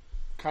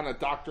kind of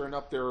doctoring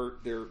up their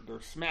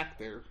smack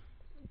there.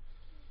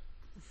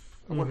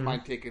 I wouldn't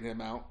mind taking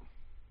him out.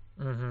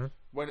 Mm-hmm.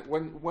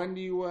 When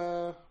do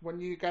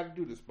you got to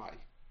do this by?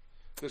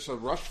 This a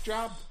rush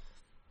job?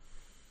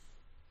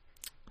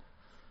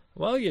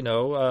 Well,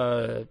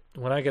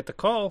 when I get the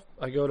call,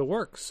 I go to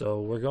work.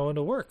 So we're going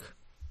to work.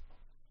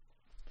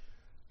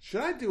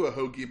 Should I do a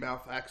hoagie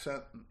mouth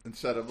accent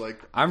instead of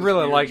like? I'm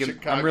really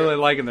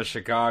liking the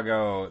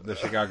Chicago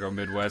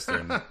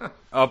Midwestern,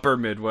 upper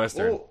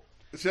Midwestern. Oh,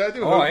 should I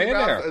do a hoagie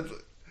mouth?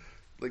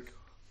 Like,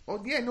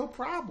 oh yeah, no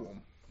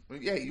problem.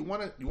 Yeah, you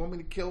want me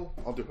to kill?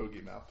 I'll do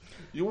hoagie mouth.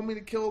 You want me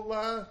to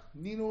kill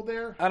Nino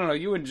there? I don't know.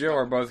 You and Joe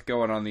are both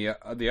going on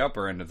the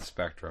upper end of the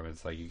spectrum.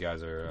 It's like you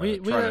guys are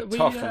trying to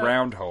tough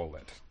round hole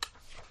it.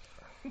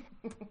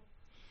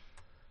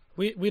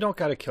 We don't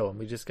got to kill him.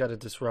 We just got to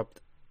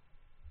disrupt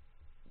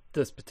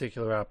this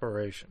particular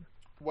operation.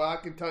 Well, I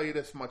can tell you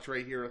this much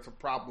right here. It's a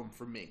problem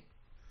for me.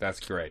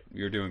 That's great.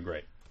 You're doing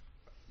great.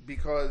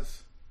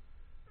 Because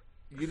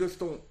you just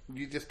don't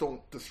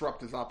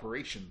disrupt his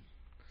operation.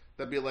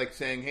 That'd be like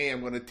saying, "Hey,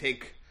 I'm going to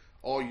take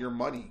all your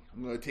money.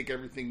 I'm going to take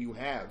everything you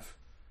have."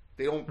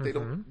 They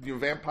don't. Your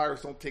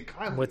vampires don't take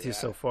kindly. I'm with to you that.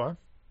 so far.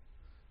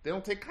 They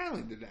don't take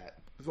kindly to that.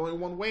 There's only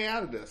one way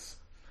out of this.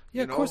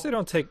 Yeah, of course they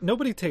don't take.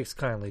 Nobody takes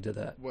kindly to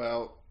that.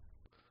 Well,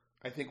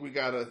 I think we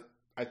gotta.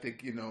 I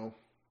think we're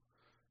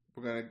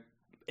gonna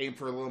aim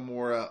for a little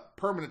more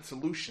permanent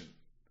solution.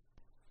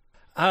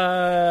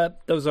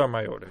 Those are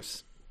my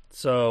orders.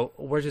 So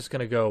we're just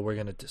going to go, we're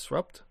going to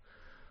disrupt,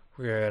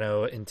 we're going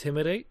to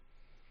intimidate,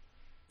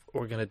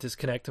 we're going to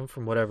disconnect him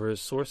from whatever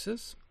his source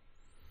is.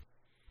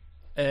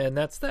 And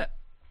that's that.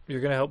 You're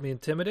going to help me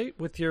intimidate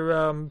with your,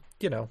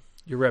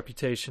 your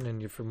reputation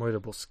and your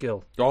formidable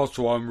skill.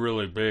 Also, I'm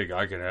really big.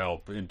 I can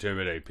help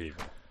intimidate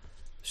people.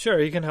 Sure,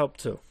 you can help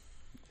too.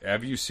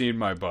 Have you seen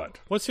my butt?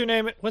 What's your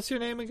name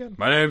again?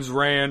 My name's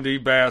Randy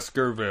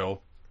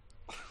Baskerville.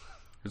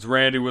 It's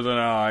Randy with an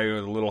I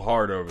with a little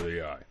heart over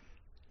the I.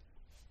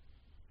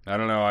 I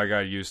don't know, I got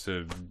used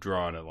to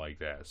drawing it like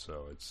that,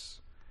 so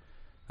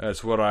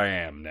that's what I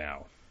am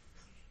now.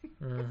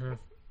 Mm-hmm.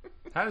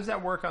 How does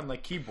that work on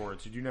like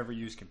keyboards? Did you never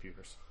use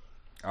computers?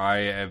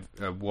 I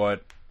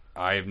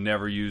have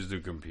never used a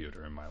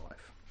computer in my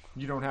life.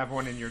 You don't have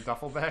one in your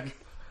duffel bag?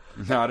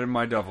 Not in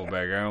my duffel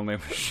bag. I only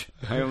have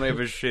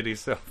a shitty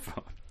cell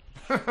phone.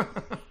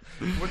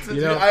 What's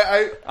the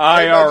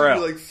I IRL.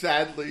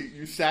 imagine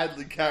you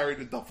sadly carry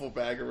the duffel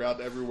bag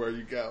around everywhere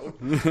you go.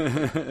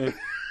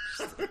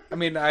 I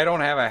mean, I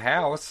don't have a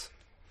house.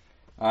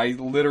 I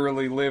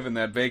literally live in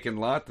that vacant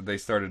lot that they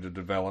started to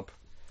develop.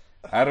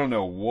 I don't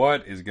know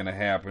what is going to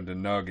happen to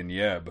Nug and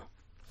Yeb.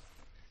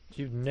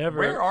 You've never.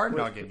 Where are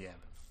Nug and Yeb?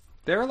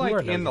 They're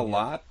like in the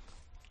lot,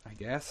 I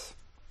guess.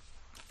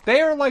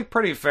 They are like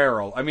pretty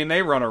feral. I mean,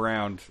 they run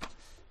around.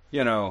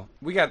 You know,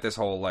 we got this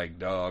whole like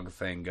dog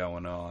thing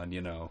going on.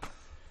 You know,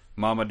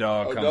 mama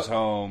dog comes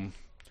home,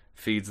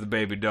 feeds the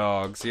baby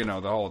dogs. You know,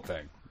 the whole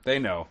thing. They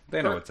know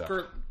what's up.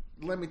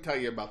 Let me tell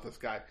you about this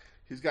guy.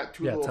 He's got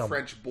two little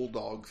French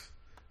bulldogs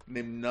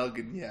named Nug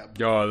and Yeb.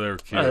 Oh, they're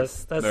cute. Oh,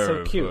 that's they're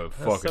so cute.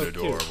 Fucking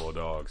adorable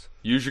dogs.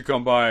 You should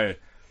come by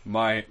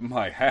my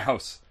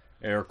house,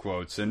 air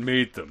quotes, and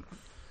meet them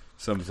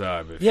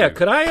sometime.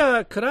 Could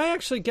I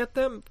actually get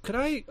them?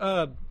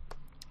 That'd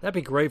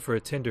be great for a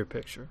Tinder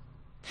picture.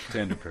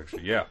 Tinder picture,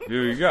 yeah.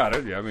 You got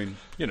it. Yeah, I mean,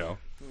 you know.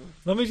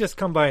 Let me just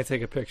come by and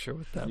take a picture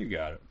with them. You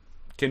got it.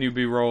 Can you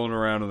be rolling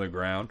around on the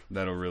ground?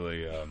 That'll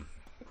really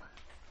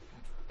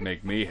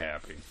make me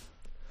happy.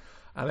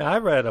 I mean, I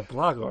read a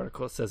blog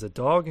article. It says a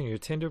dog in your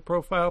Tinder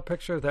profile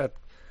picture that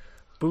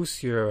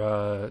boosts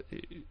your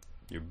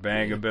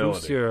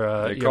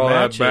bangability. They call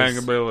matches, that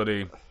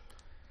bangability.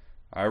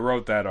 I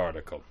wrote that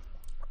article.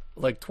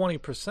 Like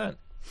 20%.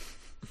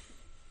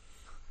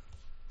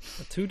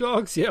 2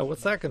 dogs? Yeah,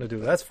 what's that going to do?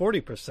 That's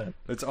 40%.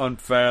 It's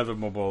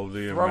unfathomable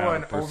the Throw amount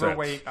an of percents.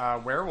 overweight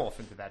werewolf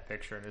into that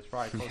picture, and it's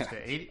probably close to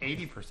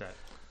 80%.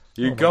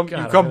 You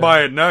come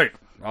by at night.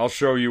 I'll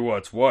show you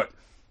what's what.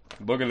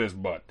 Look at this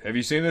butt. Have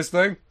you seen this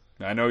thing?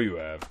 I know you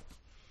have.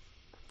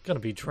 Going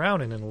to be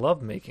drowning in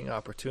lovemaking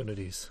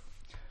opportunities.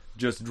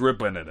 Just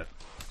dripping in it.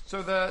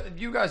 So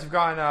you guys have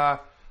gotten a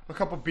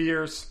couple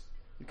beers,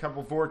 a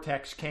couple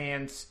Vortex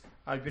cans.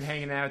 I've been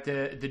hanging out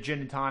at the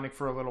gin and tonic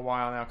for a little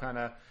while now, kind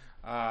of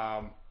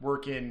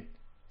working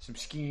some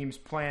schemes,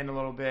 playing a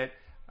little bit.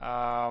 What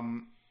are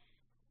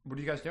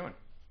you guys doing?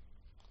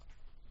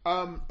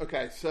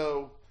 Okay,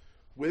 so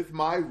with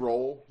my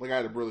role, like I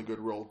had a really good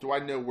role. Do I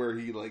know where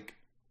he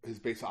his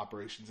base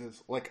operations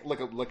is? Like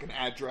an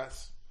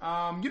address?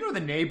 You know the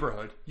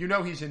neighborhood. You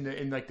know he's in the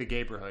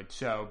neighborhood.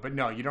 So, but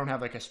no, you don't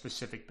have like a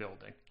specific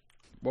building.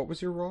 What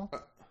was your role?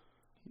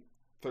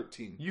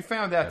 13. You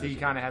found out that he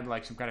kind of had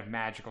like some kind of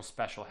magical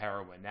special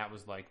heroin. That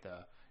was like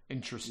the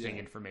interesting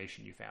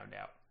information you found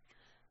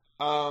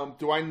out.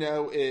 Do I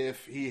know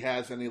if he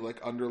has any like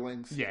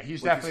underlings? Yeah,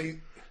 he's like,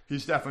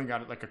 definitely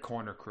got like a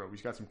corner crew.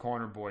 He's got some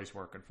corner boys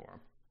working for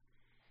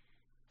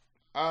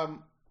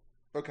him.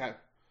 Okay.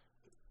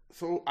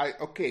 So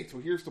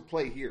here's the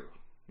play here.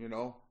 You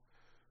know,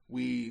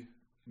 we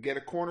get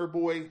a corner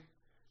boy,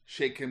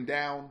 shake him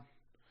down.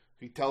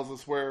 He tells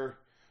us where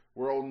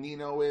old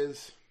Nino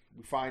is.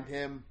 We find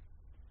him.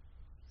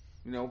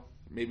 You know,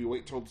 maybe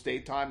wait till it's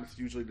daytime. It's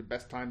usually the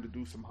best time to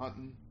do some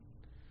hunting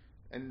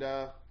and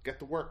get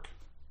to work.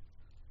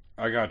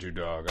 I got you,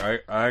 dog.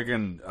 I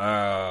can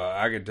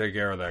take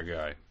care of that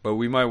guy. But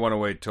we might want to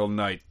wait till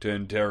night to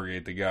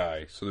interrogate the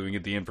guy so that we can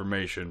get the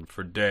information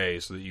for day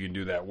so that you can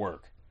do that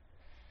work.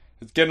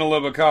 It's getting a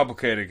little bit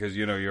complicated because,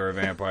 you know, you're a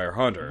vampire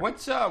hunter.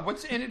 What's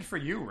in it for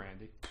you,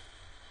 Randy?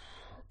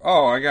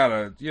 Oh, I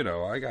gotta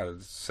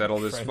settle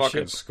this Friendship.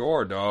 fucking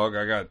score, dog.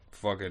 I got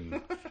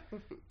fucking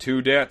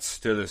 2 debts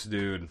to this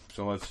dude.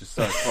 So let's just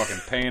start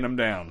fucking paying him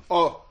down.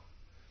 Oh,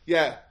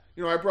 yeah.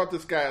 You know, I brought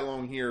this guy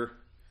along here.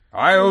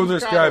 I owe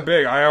this guy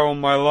big. I owe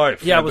him my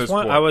life. Yeah, I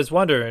was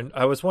wondering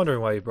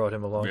why you brought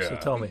him along. Yeah. So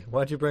tell me,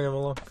 why'd you bring him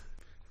along?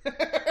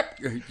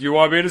 You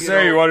want me to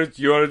say? You want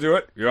to do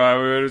it? You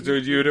want me to do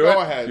it? You do it?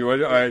 Go ahead.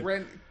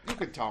 You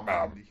can tell me,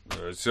 Randy.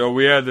 So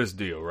we had this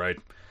deal, right?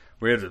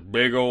 We had this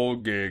big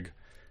old gig.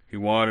 He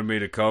wanted me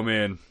to come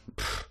in.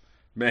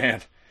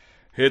 Man,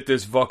 hit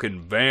this fucking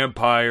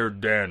vampire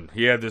den.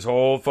 He had this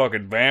whole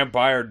fucking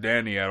vampire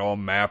den he had all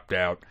mapped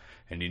out,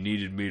 and he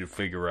needed me to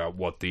figure out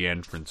what the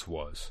entrance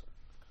was.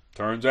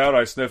 Turns out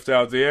I sniffed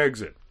out the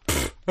exit.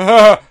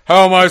 How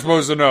am I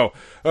supposed to know?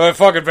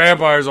 Fucking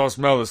vampires all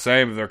smell the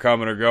same if they're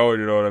coming or going,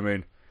 you know what I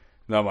mean?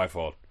 Not my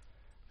fault.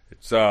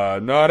 It's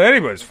not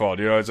anybody's fault,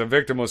 you know, it's a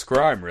victimless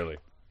crime, really.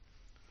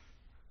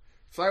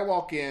 So I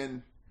walk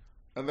in,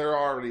 and they're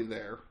already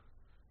there.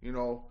 You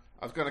know,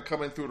 I was going to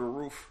come in through the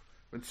roof.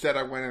 Instead,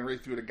 I went in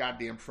right through the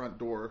goddamn front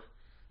door.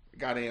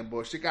 Got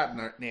ambushed. It got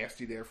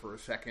nasty there for a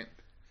second.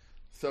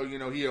 So, you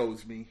know, he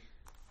owes me.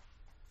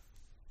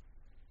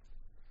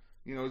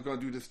 You know, he's going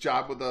to do this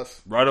job with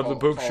us. Right up the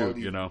poop chute,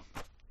 you know.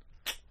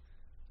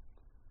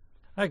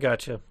 I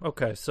gotcha.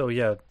 Okay, so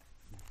yeah,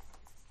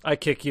 I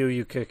kick you,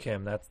 you kick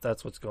him.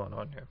 That's what's going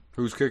on here.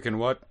 Who's kicking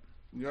what?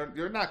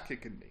 You're not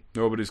kicking me.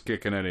 Nobody's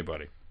kicking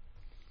anybody.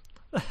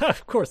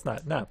 Of course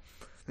not. No.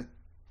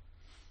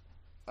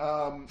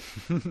 So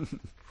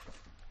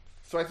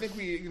I think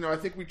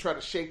we try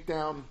to shake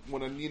down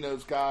one of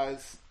Nino's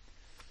guys,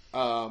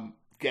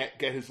 get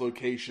his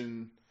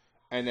location,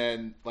 and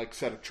then like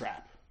set a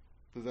trap.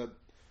 How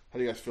do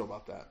you guys feel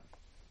about that?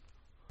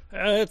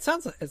 It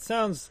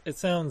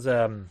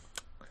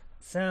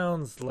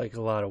sounds like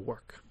a lot of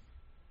work.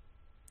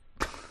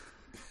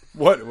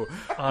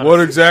 What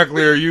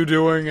exactly are you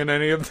doing in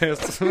any of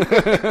this?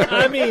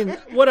 I mean,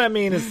 what I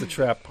mean is the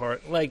trap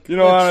part. Like,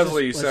 you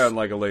honestly, you sound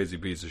like a lazy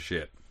piece of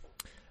shit.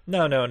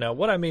 No.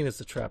 What I mean is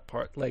the trap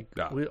part. Like,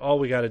 No. all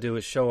we got to do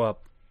is show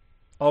up.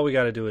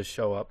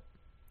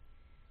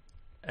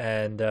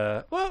 And,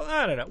 well,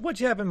 I don't know. What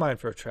do you have in mind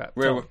for a trap?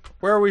 Where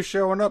are we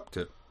showing up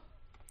to?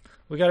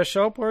 We got to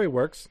show up where he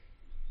works,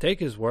 take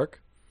his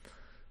work,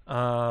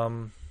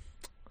 and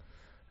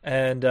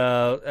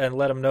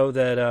let him know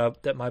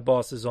that my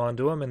boss is on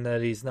to him and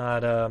that he's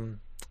not, now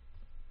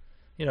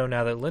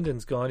that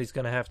Lyndon's gone, he's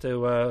going to have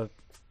to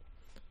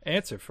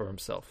answer for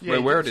himself. Yeah,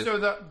 Wait, so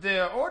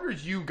the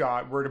orders you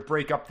got were to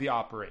break up the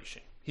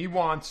operation. He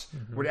wants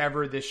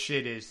whatever this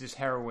shit is, this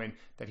heroin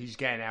that he's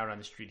getting out on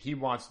the street. He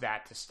wants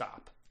that to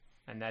stop.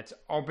 And that's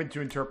open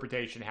to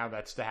interpretation how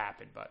that's to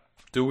happen. But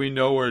Do we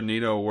know where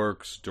Nino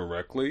works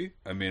directly?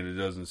 I mean, it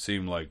doesn't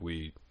seem like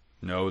we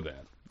know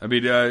that. I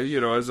mean,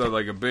 as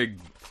a big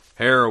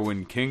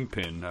heroin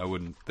kingpin, I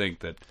wouldn't think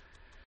that.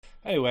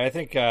 Anyway, I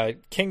think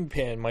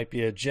Kingpin might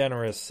be a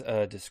generous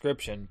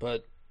description,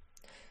 but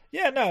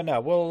yeah,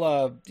 no,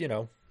 we'll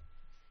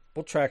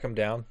track him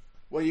down.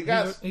 Well, you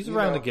guys, he's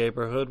around the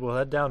neighborhood. We'll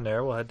head down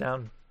there. We'll head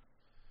down.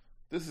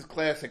 This is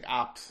classic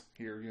ops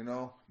here. You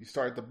know, you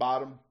start at the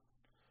bottom,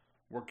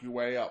 work your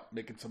way up,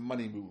 making some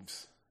money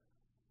moves.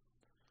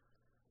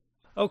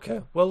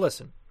 Okay, well,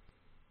 listen,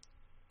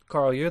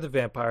 Carl, you're the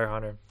vampire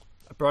hunter.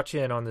 I brought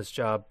you in on this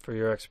job for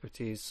your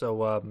expertise, so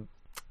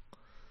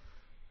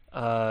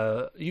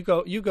you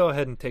go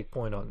ahead and take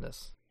point on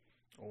this.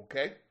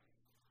 Okay.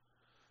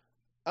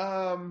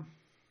 All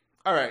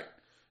right.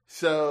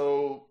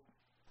 So,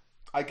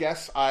 I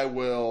guess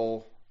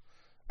we'll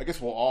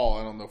all.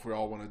 I don't know if we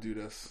all want to do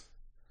this.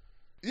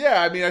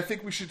 Yeah, I mean, I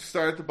think we should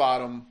start at the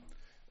bottom.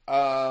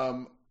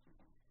 Are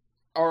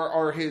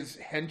his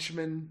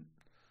henchmen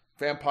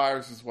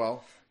vampires as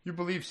well? you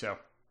believe so.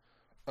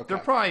 Okay.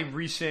 They're probably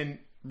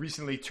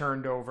recently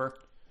turned over.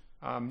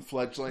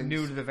 Fledglings.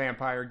 New to the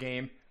vampire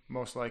game,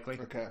 most likely.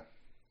 Okay.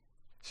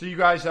 So you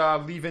guys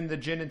leaving the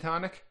gin and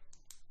tonic?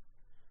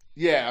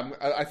 Yeah,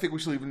 I think we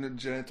should leave in the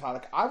gin and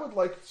tonic. I would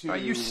like to.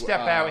 You step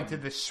out into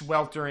the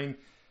sweltering,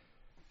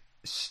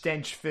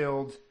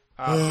 stench-filled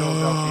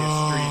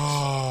Philadelphia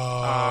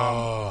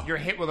streets. You're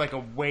hit with like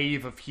a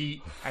wave of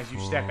heat as you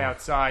step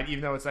outside,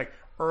 even though it's like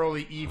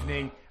early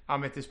evening.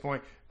 At this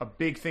point, a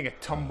big thing of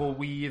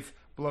tumbleweed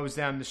blows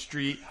down the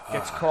street,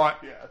 gets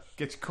caught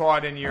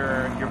in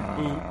your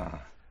boot.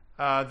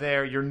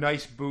 There, your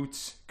nice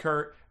boots,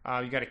 Kurt.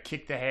 You got to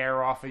kick the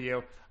hair off of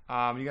you.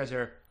 You guys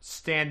are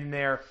standing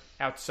there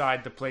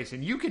outside the place,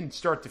 and you can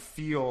start to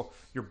feel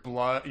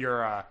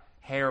your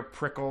hair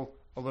prickle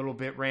a little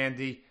bit,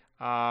 Randy.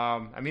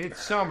 I mean,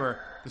 it's summer.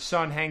 The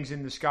sun hangs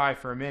in the sky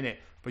for a minute,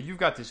 but you've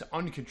got this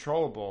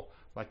uncontrollable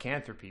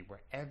lycanthropy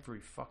where every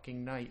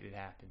fucking night it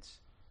happens.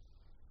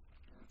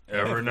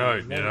 Every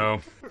night, you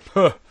know.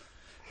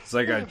 It's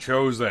like I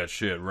chose that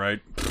shit, right?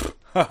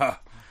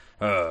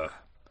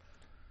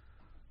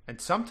 And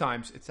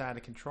sometimes it's out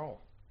of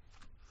control.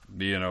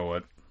 You know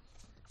what?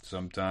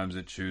 Sometimes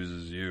it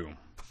chooses you.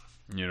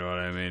 You know what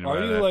I mean?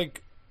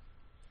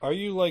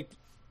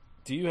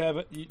 Do you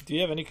have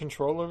any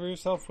control over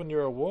yourself when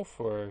you're a wolf,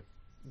 or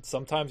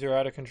sometimes you're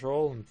out of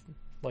control and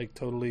like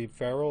totally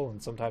feral,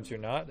 and sometimes you're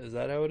not? Is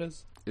that how it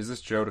is? Is this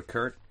Joe to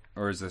Kurt,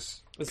 or is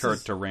this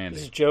Kurt to Randy?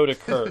 This is Joe to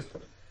Kurt.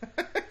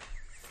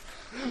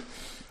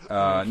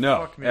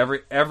 No.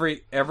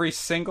 Every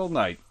single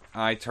night,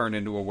 I turn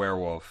into a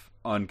werewolf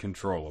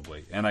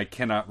uncontrollably, and I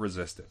cannot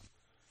resist it.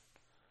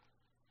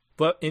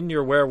 But in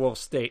your werewolf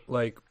state,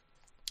 like,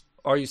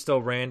 are you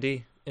still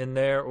Randy in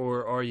there,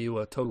 or are you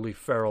a totally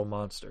feral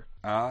monster?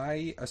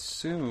 I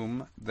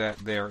assume that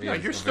there is. No,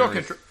 you're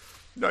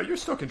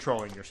still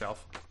controlling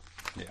yourself.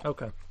 Yeah.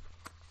 Okay.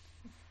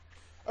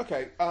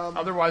 Okay.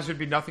 Otherwise, there'd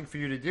be nothing for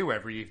you to do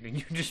every evening.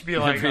 You'd just be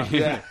like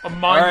Yeah. a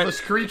mindless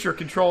creature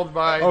controlled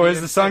by. Oh, is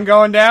the sun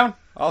going down?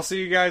 I'll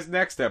see you guys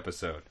next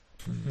episode.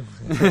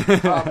 Okay,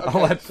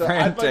 I'll let so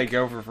Fran I'd like- take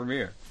over from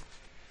here.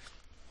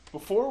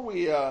 Before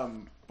we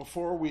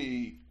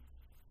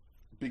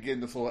begin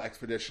this little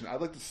expedition,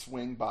 I'd like to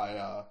swing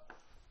by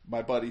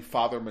my buddy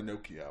Father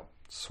Minocchio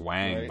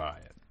Swang Right. by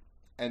it.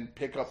 and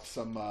pick up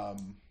some,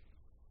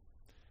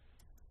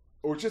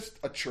 or just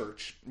a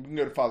church. We can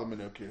go to Father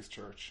Minocchio's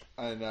church,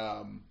 and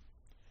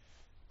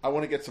I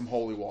want to get some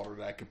holy water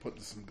that I can put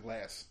in some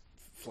glass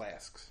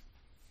flasks.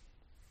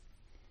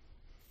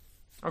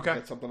 Okay.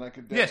 That's something I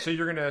could do. Yeah, so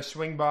you're going to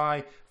swing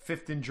by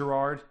 5th and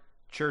Girard,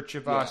 Church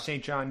of Yeah.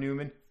 St. John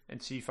Newman,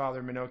 and see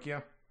Father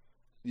Minocchio.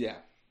 Yeah.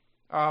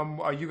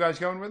 Are you guys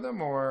going with them,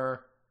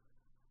 or?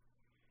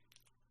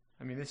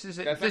 I mean, this is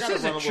a, Guys, I gotta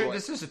run a little-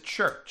 this is a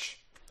church.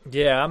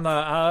 Yeah, I'm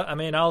not. I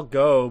mean, I'll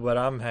go, but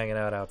I'm hanging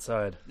out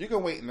outside. You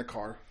can wait in the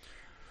car.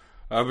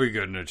 I'll be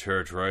good in the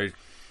church, right?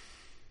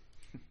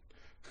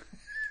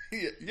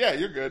 Yeah,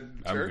 you're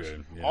good. I'm Church.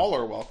 good, yeah. All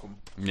are welcome.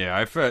 Yeah,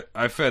 I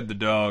fed the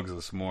dogs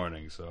this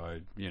morning,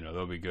 so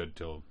they'll be good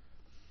till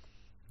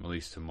at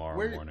least tomorrow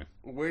morning.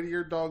 Where do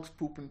your dogs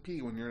poop and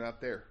pee when you're not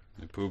there?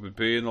 They poop and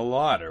pee in the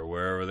lot or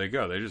wherever they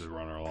go. They just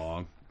run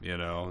along.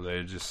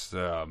 They just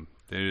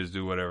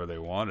do whatever they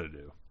want to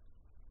do.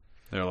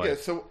 They're like Yeah,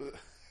 so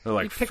they're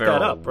like You pick feral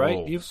that up, right?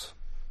 wolves.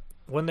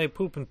 When they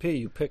poop and pee,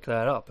 you pick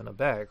that up in a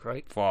bag,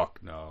 right? Fuck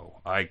no!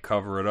 I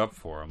cover it up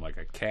for them like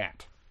a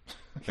cat.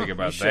 Think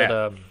about You should,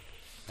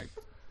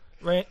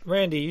 that.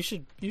 Randy, you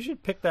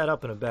should pick that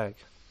up in a bag.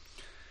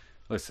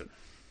 Listen,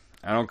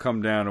 I don't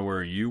come down to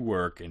where you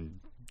work and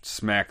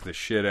smack the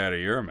shit out of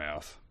your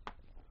mouth.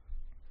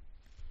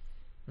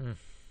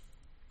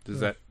 Does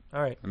that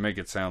All right. make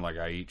it sound like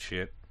I eat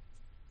shit?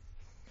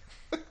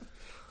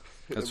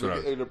 That's what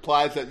it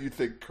implies that you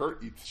think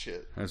Kurt eats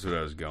shit. That's what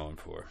I was going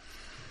for.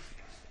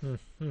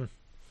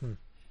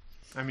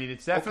 I mean,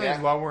 it's definitely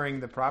Okay. lowering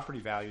the property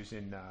values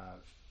in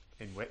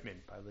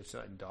Whitman by just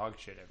letting dog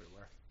shit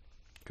everywhere.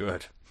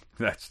 Good.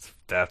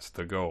 That's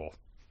the goal.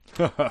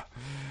 I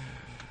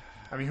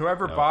mean,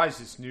 whoever buys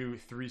this new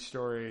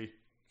 3-story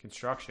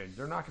construction,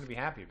 they're not going to be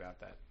happy about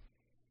that.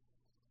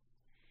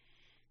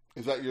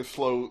 Is that your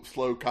slow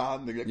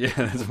con to get Yeah,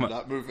 people that's to my-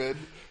 not move in?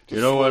 Just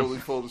You know what? slowly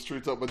fill the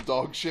streets up with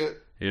dog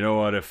shit? You know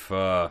what? If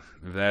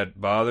that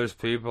bothers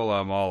people,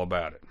 I'm all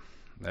about it.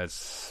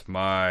 That's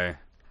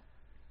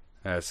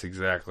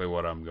exactly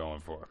what I'm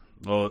going for.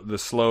 Well, the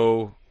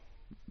slow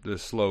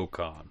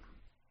con.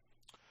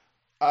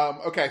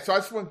 Okay, so I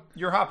swung.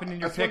 You're hopping in I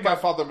your swung by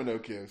pickup. Father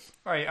Minocchio's.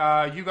 All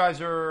right, you guys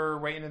are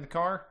waiting in the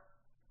car.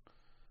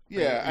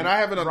 Yeah, and I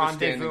have an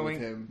understanding with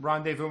him.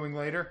 Rendezvousing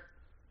later.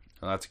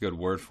 Well, that's a good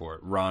word for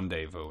it.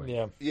 Rendezvous.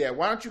 Yeah. Yeah,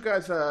 why don't you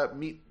guys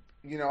meet?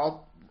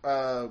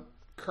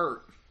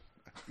 Kurt.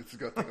 This is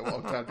gonna take a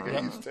long time to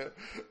get used to.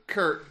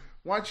 Kurt,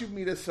 why don't you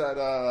meet us at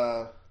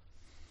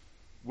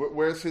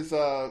where's his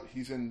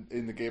he's in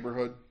the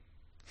neighborhood?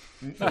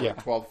 Yeah.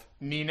 12th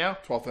Nino.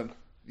 and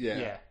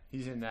Yeah,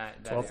 he's in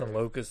that. 12th and area.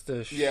 Locust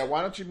Dish. Yeah,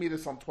 why don't you meet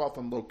us on 12th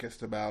and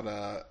Locust about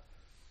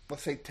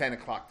let's say 10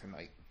 o'clock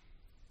tonight.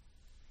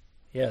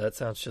 Yeah, that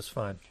sounds just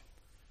fine.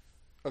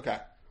 Okay.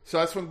 So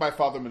I swing by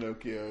Father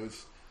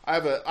Minocchio's. I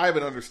have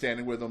an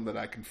understanding with him that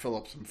I can fill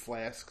up some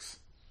flasks.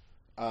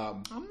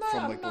 I'm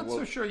not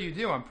so sure you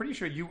do. I'm pretty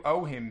sure you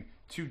owe him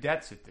 2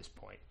 debts at this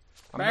point.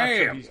 I'm not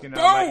sure Bam! he's going to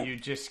Boom! let you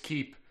just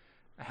keep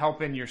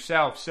helping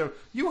yourself. So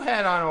you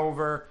head on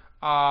over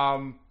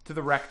to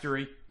the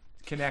rectory.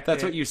 Connect.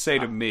 That's what you say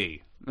to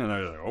me. And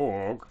I was like,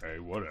 oh, okay,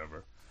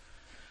 whatever.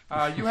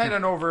 You head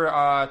on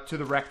over to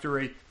the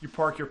rectory. You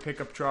park your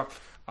pickup truck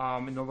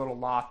in the little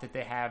lot that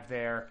they have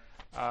there.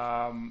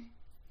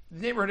 The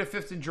neighborhood of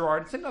 5th and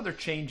Girard, it's another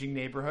changing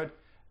neighborhood.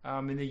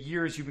 In the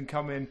years you've been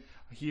coming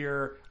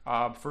here,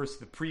 first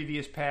the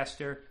previous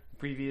pastor, the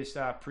previous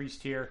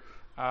priest here,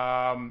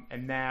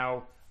 and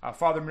now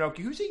Father Minocchio,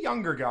 who's a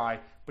younger guy,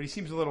 but he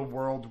seems a little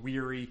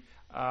world-weary.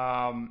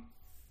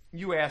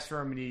 You ask for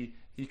him, and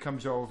he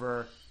comes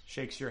over,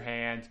 shakes your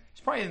hand.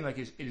 He's probably in like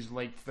his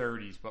late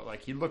 30s, but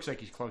like he looks like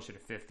he's closer to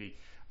 50.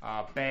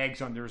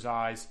 Bags under his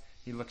eyes.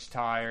 He looks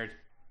tired.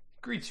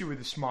 Greets you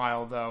with a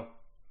smile, though.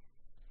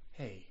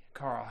 Hey,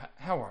 Carl,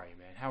 how are you,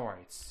 man? How are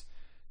you?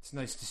 It's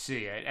nice to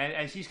see you. And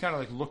as he's kind of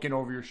like looking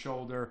over your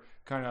shoulder,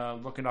 kind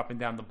of looking up and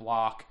down the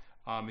block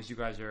as you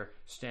guys are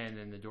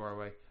standing in the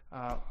doorway.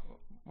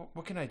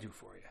 What can I do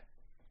for you?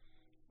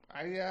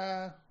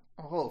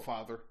 Hello,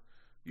 Father.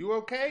 You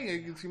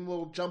okay? You seem a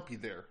little jumpy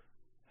there.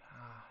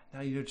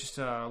 Now, just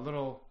a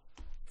little...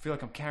 I feel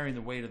like I'm carrying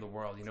the weight of the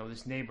world.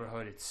 This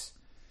neighborhood, it's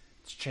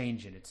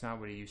changing. It's not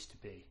what it used to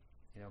be.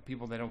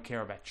 People, they don't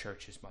care about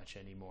church as much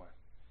anymore.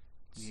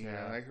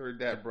 Yeah, I heard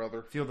that,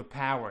 brother. Feel the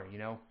power,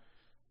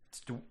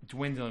 It's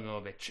dwindling a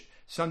little bit.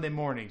 Sunday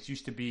mornings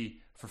used to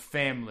be for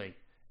family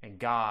and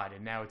God,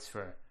 and now it's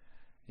for,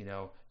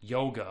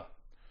 yoga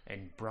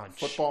and brunch.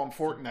 Football and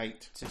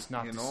Fortnite. It's just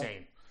not the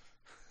same.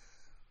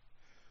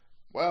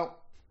 Well,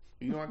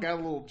 I got a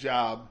little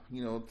job,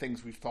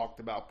 things we've talked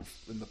about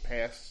in the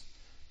past.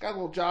 Got a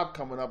little job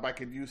coming up. I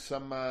could use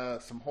some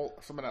of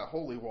that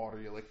holy water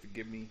you like to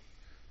give me.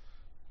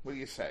 What do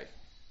you say?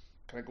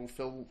 Can I go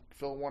fill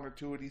 1 or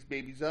 2 of these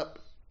babies up?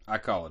 I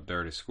call it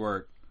dirty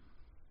squirt.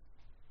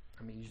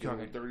 I mean, Get a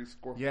little dirty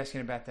squirt. you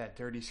asking about that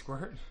dirty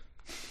squirt?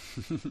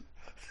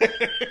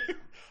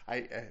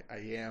 I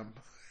am.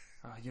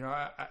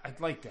 I'd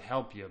like to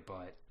help you,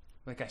 but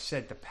like I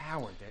said, the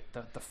power,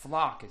 the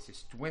flock is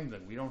just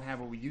dwindling. We don't have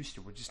what we used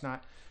to. We're just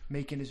not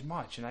making as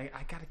much, and I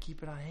got to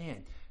keep it on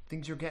hand.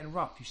 Things are getting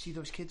rough. You see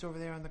those kids over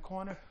there in the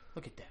corner?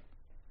 Look at them.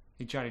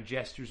 He kind of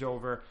gestures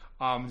over.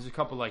 There's a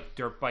couple like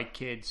dirt bike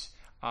kids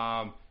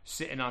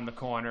sitting on the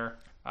corner,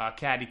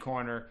 caddy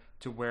corner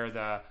to where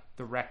the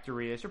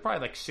rectory is. They're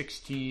probably like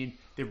 16.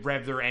 They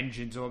rev their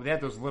engines over. They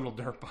have those little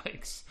dirt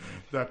bikes.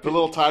 The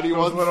little tiny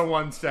ones? Those little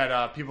ones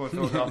that people in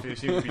Philadelphia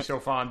seem to be so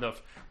fond of.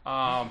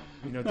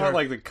 Not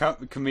like the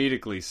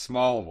comedically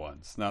small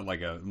ones. Not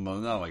like a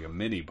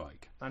mini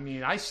bike. I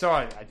mean, I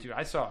saw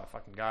a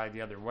fucking guy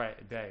the other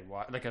day,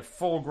 like a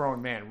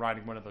full-grown man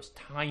riding one of those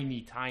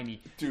tiny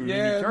Dude,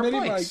 dirt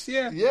bikes.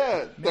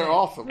 Yeah, they're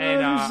awesome. And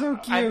they're so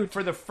cute.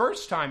 for the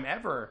first time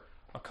ever,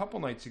 a couple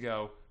nights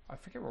ago, I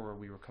forget where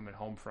we were coming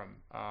home from.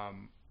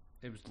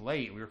 It was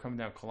late. We were coming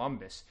down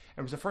Columbus.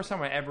 And it was the first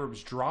time I ever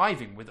was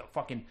driving with a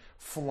fucking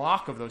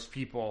flock of those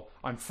people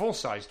on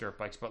full-size dirt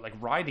bikes, but like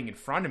riding in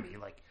front of me,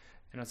 like.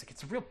 And I was like,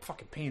 it's a real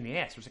fucking pain in the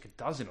ass. There's like a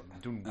dozen of them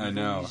doing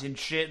wheelies and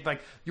shit.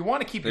 Like, you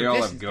want to keep your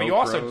distance, but you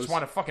also just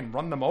want to fucking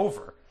run them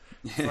over.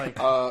 Like,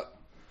 I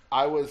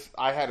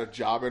had a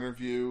job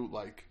interview,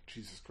 like,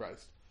 Jesus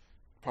Christ,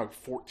 probably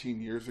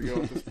 14 years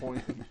ago at this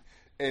point,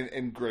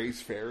 in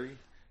Gray's Ferry.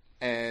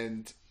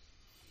 And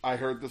I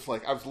heard this,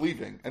 like, I was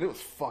leaving, and it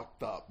was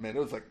fucked up, man. It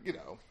was like,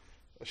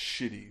 a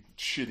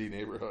shitty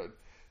neighborhood.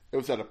 It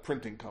was at a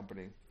printing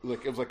company.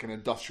 Like, it was like an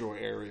industrial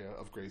area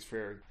of Gray's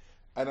Ferry.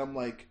 And I'm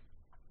like,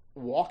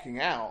 walking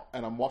out,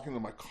 and I'm walking to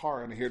my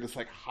car, and I hear this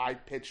like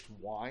high-pitched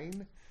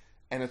whine,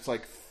 and it's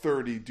like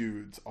 30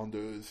 dudes on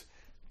those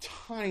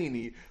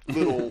tiny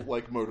little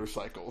like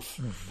motorcycles,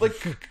 like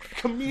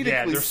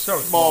comedically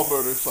small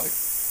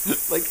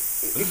motorcycles. Like,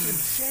 it's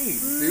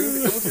insane,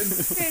 dude. It was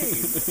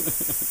insane.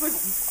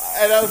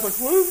 Like, and I was like,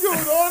 what is going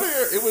on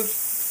here? It was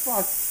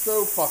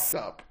so fucked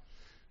up.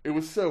 It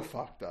was so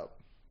fucked up.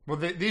 Well,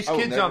 these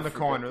kids on the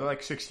corner, they're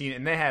like 16,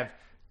 and they have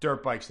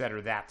dirt bikes that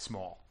are that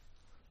small.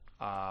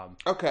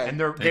 Okay. And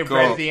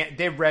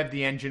they rev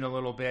the engine a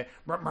little bit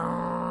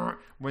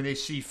when they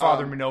see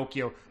Father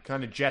Minocchio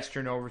kind of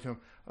gesturing over to him.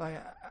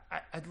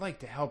 I'd like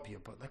to help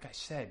you, but like I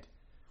said,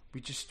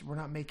 we're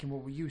not making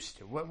what we used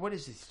to. What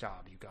is this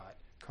job you got,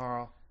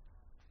 Carl?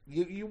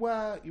 You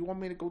want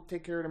me to go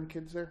take care of them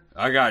kids there?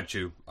 I got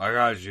you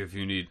if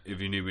you need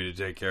me to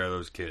take care of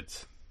those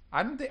kids.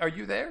 Are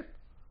you there?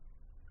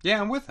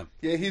 Yeah, I'm with him.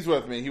 Yeah, he's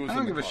with me. He was. I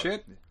don't give a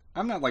shit.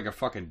 I'm not like a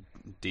fucking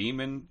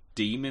demon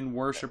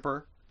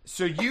worshiper.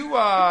 So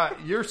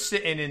you're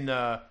sitting in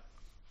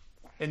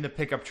the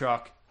pickup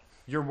truck.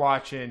 You're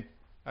watching.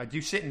 Do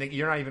you sit in the?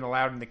 You're not even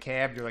allowed in the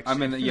cab. You're like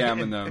I'm in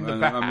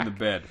the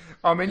bed.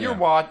 And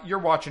you're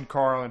watching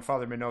Carl and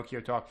Father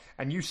Minocchio talk,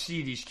 and you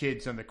see these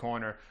kids on the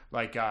corner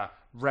like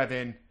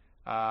revving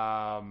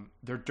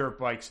their dirt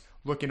bikes,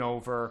 looking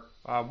over.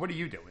 What are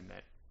you doing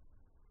then?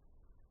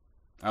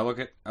 I look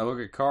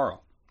at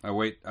Carl. I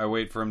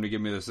wait for him to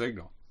give me the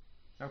signal.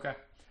 Okay.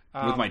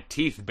 With my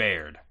teeth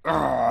bared.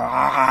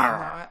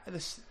 I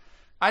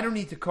don't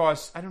need to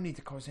cause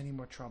any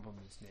more trouble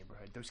in this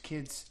neighborhood. Those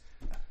kids,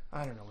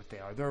 I don't know what they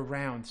are. They're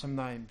around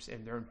sometimes,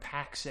 and they're in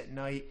packs at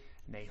night,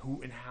 and they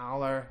hoot and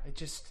holler.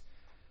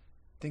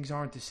 Things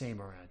aren't the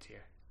same around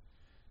here.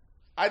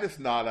 I just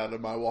nod out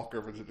of my walk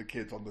over to the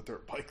kids on the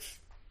dirt bikes.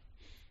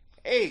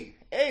 Hey,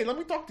 let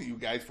me talk to you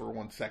guys for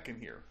 1 second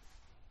here.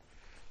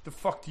 The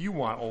fuck do you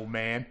want, old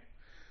man?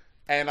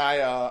 And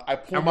I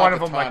pull and my one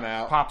of them baton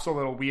out. Pops a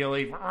little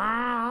wheelie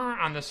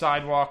on the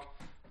sidewalk.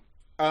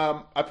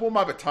 I pull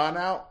my baton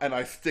out and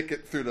I stick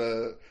it through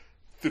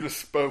the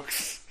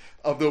spokes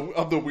of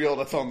the wheel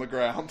that's on the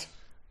ground.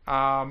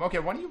 Okay,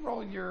 why don't you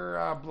roll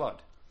your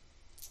blood?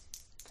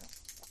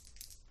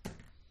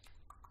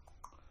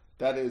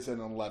 That is an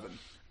 11.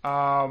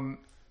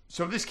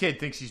 So this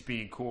kid thinks he's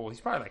being cool. He's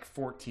probably like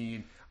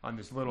 14 on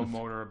this little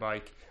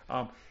motorbike.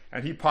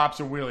 And he pops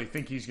a wheelie,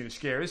 think he's going to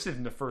scare. This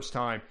isn't the first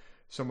time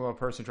some little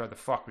person tried to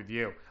fuck with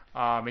you.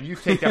 And you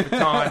take that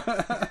baton,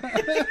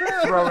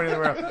 throw it in the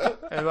room,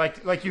 and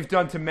like you've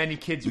done to many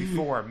kids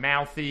before,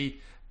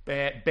 mouthy,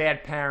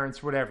 bad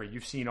parents, whatever.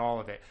 You've seen all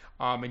of it.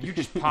 And you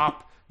just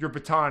pop your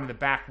baton in the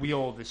back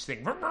wheel of this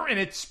thing, and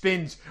it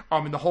spins.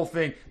 And the whole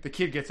thing, the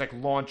kid gets like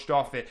launched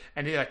off it,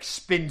 and it like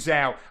spins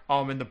out.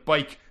 And the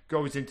bike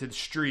goes into the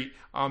street.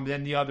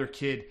 Then the other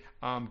kid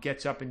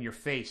gets up in your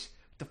face.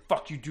 What the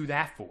fuck you do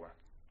that for?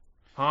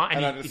 Huh?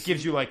 And it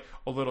gives you like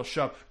a little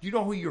shove. Do you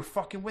know who you're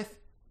fucking with?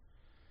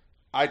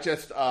 I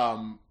just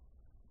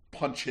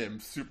punch him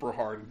super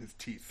hard in his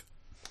teeth.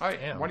 All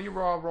right, why do you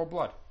roll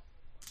blood?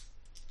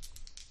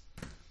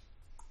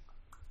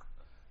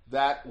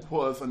 That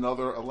was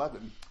another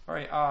 11. All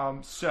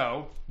right,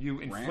 so you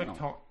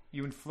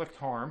inflict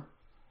harm,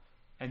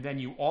 and then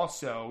you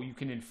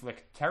can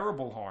inflict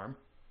terrible harm,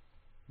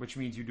 which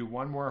means you do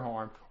one more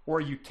harm, or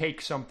you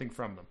take something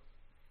from them.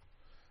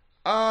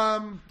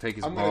 Take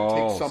his I'm balls.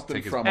 going to take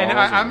something from him. And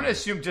I'm going to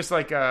assume just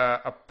like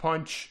a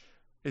punch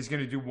is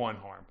going to do one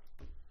harm.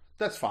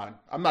 That's fine.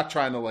 I'm not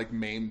trying to like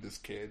maim this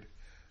kid.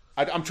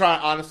 I'm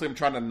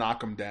trying to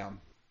knock him down.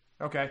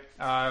 Okay.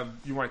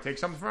 You want to take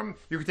something from him?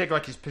 You can take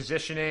like his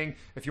positioning.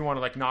 If you want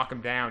to like knock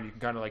him down, you can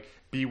kind of like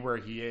be where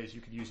he is.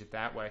 You could use it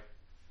that way.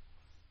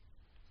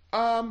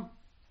 I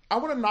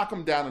want to knock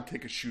him down and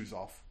take his shoes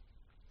off.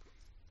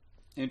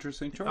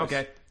 Interesting choice.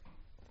 Okay.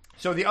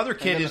 So the other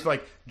kid is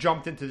like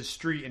jumped into the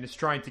street and is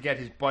trying to get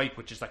his bike,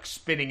 which is like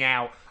spinning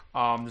out.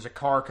 There's a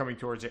car coming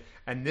towards it,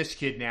 and this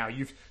kid now,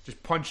 you've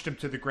just punched him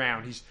to the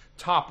ground. He's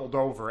toppled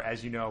over,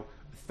 as you know,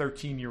 a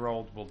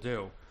 13-year-old will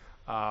do.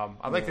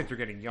 I like that they're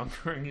getting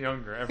younger and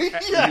younger every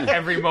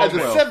moment.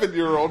 As a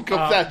 7-year-old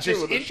comes at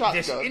you with a shotgun.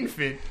 This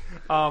infant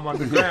on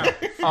the ground,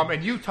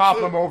 and you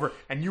topple him over,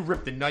 and you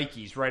rip the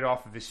Nikes right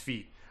off of his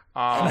feet.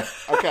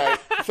 Okay,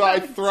 so I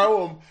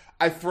throw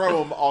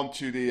him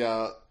onto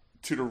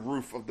the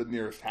roof of the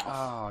nearest house.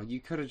 Oh, you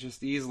could have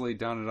just easily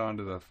done it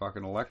onto the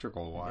fucking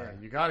electrical wire.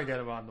 Yeah, you got to get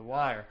him on the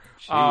wire.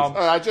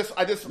 I just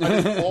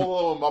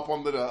follow him up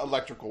onto the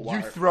electrical wire.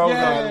 You throw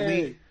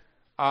Yay!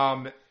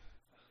 them.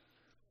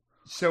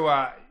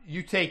 So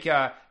you take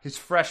his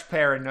fresh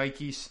pair of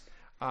Nikes.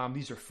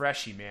 These are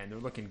freshy, man. They're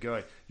looking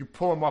good. You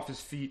pull him off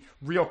his feet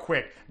real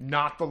quick,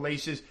 knot the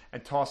laces,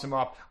 and toss him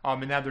up.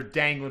 And now they're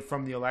dangling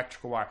from the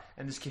electrical wire.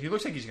 And this kid, he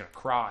looks like he's going to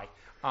cry.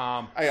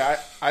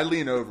 I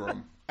lean over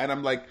him, and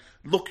I'm like,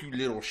 look, you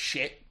little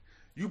shit.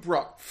 You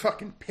brought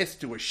fucking piss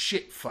to a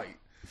shit fight.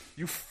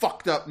 You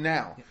fucked up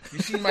now. You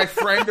see my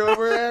friend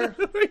over there?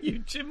 Are you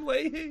Jim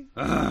Leahy?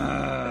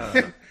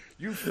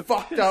 You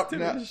fucked up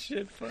now. A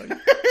shit fight.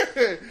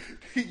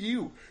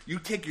 You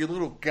take your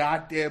little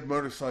goddamn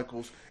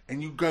motorcycles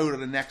and you go to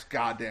the next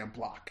goddamn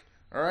block.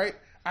 All right?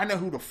 I know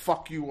who the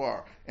fuck you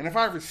are. And if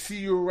I ever see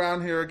you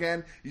around here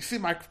again, you see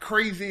my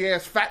crazy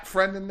ass fat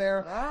friend in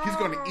there, he's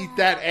going to eat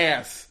that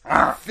ass.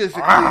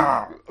 Physically,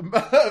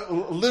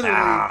 literally,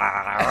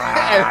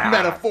 and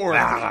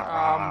metaphorically.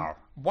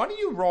 Why don't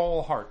you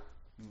roll heart?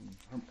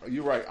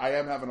 You're right. I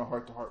am having a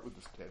heart-to-heart with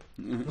this kid.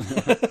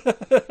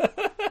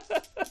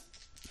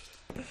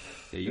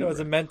 Yeah, As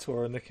a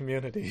mentor in the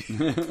community.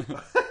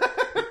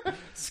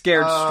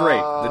 Scared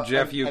straight. The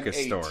Jeff Yucca an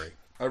 8. story.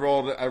 I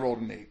rolled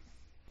an 8.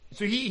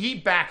 So he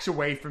backs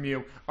away from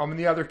you, and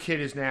the other kid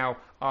is now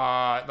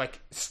like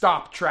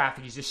stopped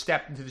traffic. He's just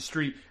stepped into the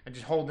street and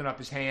just holding up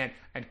his hand,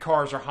 and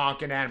cars are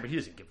honking at him, but he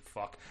doesn't give a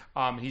fuck.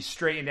 He's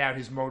straightened out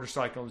his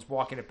motorcycle and is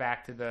walking it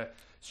back to the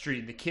street.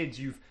 And the kid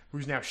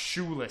who's now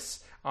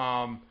shoeless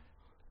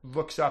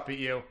looks up at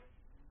you.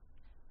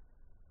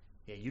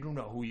 Yeah, you don't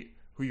know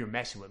who you're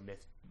messing with,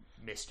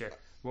 mister.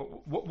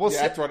 We'll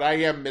that's what I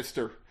am,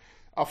 mister.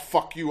 I'll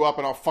fuck you up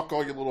and I'll fuck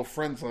all your little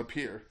friends up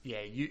here.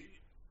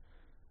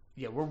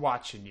 Yeah, we're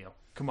watching you.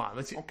 Come on,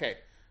 let's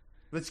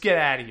get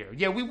out of here.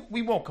 Yeah,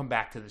 we won't come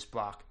back to this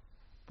block.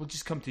 We'll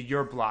just come to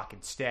your block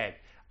instead.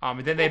 And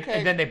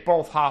then they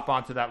both hop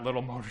onto that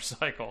little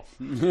motorcycle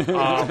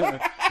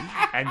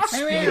and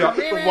speed up,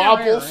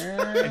 wobbles,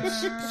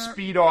 and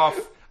speed off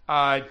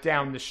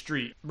down the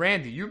street.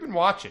 Randy, you've been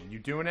watching. You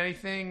doing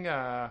anything?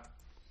 No,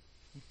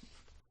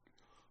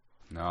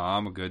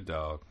 I'm a good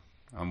dog.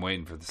 I'm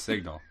waiting for the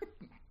signal.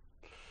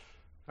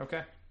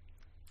 Okay.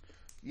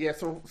 Yeah,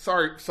 so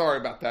sorry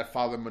about that,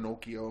 Father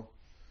Minocchio.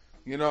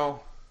 You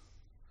know,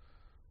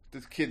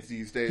 these kids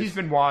these days. He's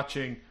been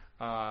watching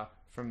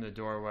from the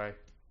doorway.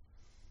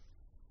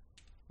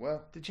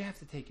 Well, did you have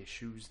to take his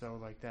shoes though,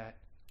 like that?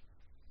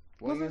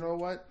 Well, you know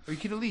what? Or you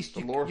could at least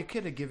you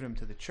could have given them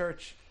to the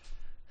church.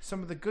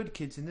 Some of the good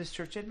kids in this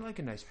church didn't like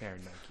a nice pair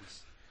of Nikes.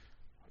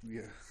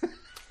 Yeah.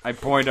 I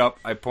point up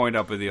at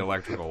the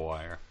electrical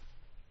wire.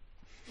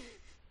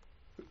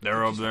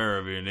 They're up there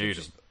if you need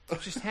them.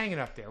 Just hanging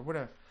up there. What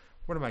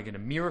am I going to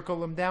miracle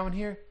them down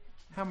here?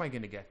 How am I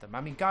going to get them?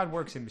 I mean, God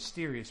works in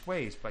mysterious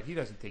ways, but he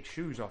doesn't take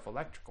shoes off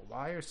electrical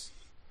wires.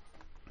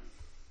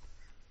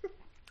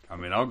 I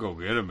mean, I'll go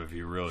get them if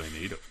you really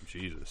need them.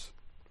 Jesus.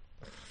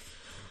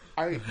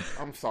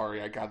 I'm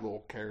sorry, I got a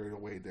little carried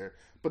away there.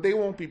 But they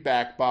won't be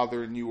back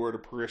bothering you or the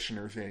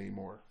parishioners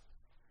anymore.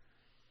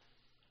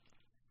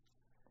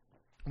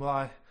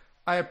 Well,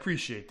 I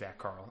appreciate that,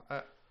 Carl.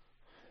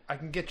 I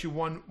can get you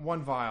one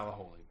vial of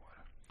holy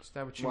water. Is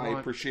that what you want? I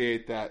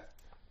appreciate that.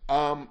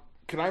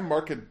 Can I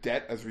mark a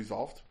debt as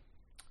resolved?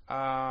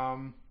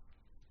 Or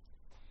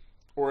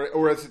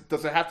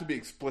does it have to be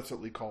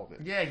explicitly called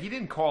in? Yeah, he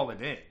didn't call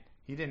it in.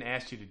 He didn't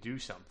ask you to do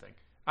something.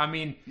 I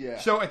mean, yeah.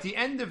 So at the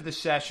end of the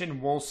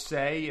session, we'll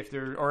say if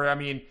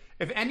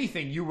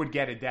anything, you would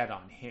get a debt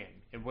on him.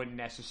 It wouldn't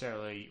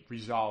necessarily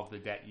resolve the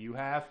debt you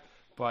have.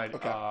 But,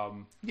 okay.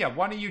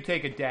 Why don't you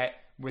take a debt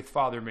with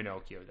Father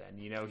Minocchio then?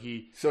 You know,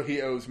 So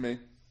he owes me?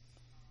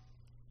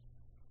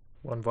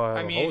 One vial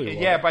of holy water.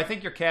 Yeah, but I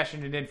think you're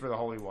cashing it in for the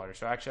holy water.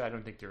 So actually, I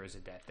don't think there is a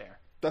debt there.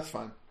 That's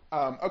fine.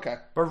 Okay.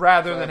 But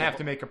rather than have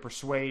to make a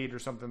persuade or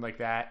something like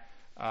that,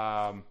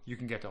 you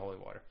can get the holy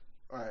water.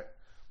 All right.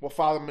 Well,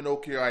 Father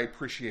Minocchio, I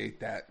appreciate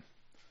that.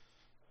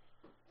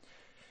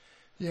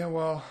 Yeah,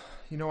 well,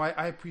 you know,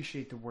 I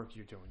appreciate the work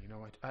you're doing. You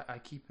know, I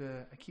keep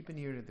an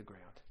ear to the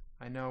ground.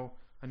 I know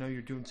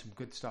you're doing some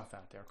good stuff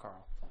out there,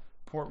 Carl.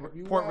 Port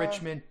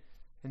Richmond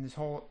and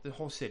the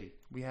whole city.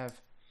 We have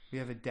We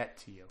have a debt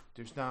to you.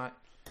 There's not,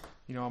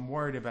 I'm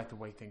worried about the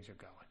way things are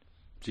going.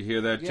 Did you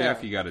hear that, Yeah.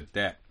 Jeff? You got a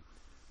debt.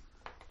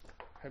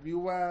 Have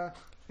you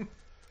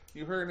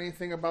you heard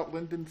anything about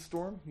Lyndon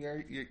Storm? Yeah,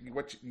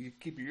 you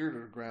keep your ear to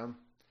the ground.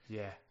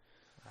 Yeah.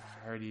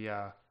 I heard he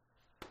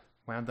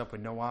wound up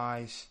with no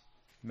eyes,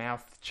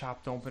 mouth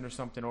chopped open or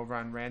something over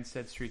on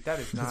Randstead Street. That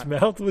is His not.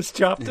 mouth was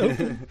chopped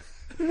open.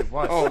 It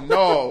was. Oh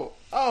no!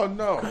 Oh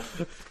no!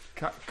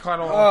 Cut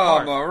all Oh,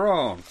 apart. am I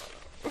wrong?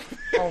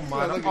 Oh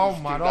my! Look at Oh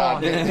this my!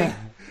 God.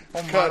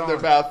 Oh my! Cutting their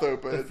mouth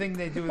open. The thing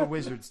they do to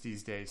wizards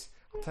these days.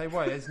 I'll tell you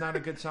what, it's not a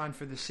good sign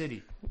for the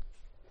city.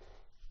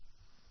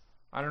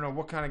 I don't know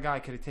what kind of guy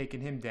could have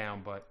taken him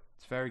down, but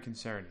it's very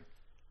concerning.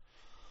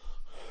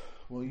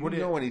 Well, you What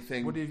know did-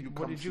 anything? What did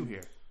come you see-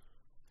 hear?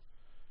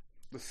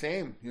 The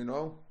same,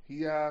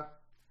 He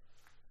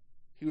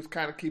was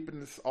kind of keeping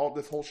this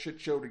whole shit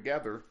show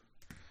together,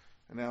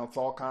 and now it's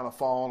all kind of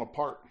falling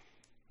apart.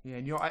 Yeah,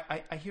 and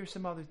I hear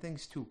some other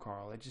things too,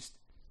 Carl.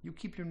 You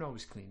keep your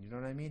nose clean. You know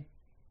what I mean?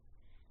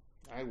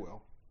 I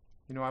will.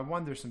 I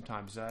wonder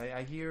sometimes.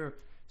 I hear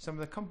some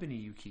of the company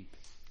you keep.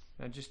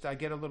 I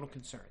get a little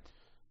concerned.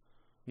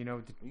 You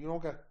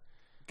don't got.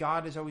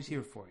 God is always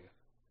here for you.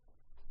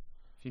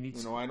 If you need,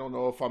 I don't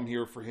know if I'm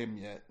here for him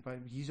yet. but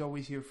He's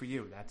always here for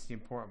you. That's the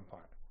important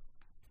part.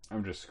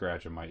 I'm just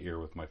scratching my ear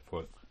with my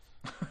foot.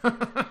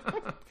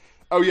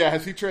 Oh yeah,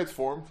 has he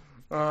transformed?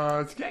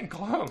 It's getting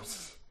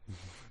close.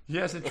 He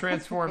hasn't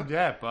transformed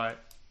yet,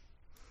 but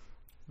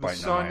the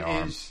Biting on sun my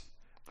arm.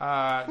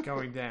 is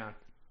going down.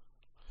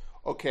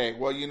 Okay,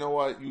 well, you know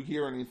what? You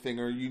hear anything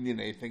or you need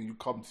anything, you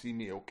come see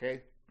me,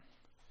 okay?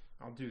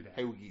 I'll do that.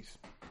 Hoagies.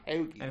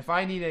 And if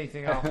I need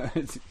anything, I'll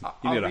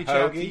You need a reach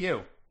out to hoagie?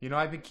 you.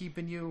 I've been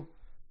keeping you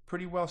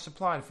pretty well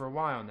supplied for a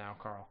while now,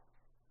 Carl.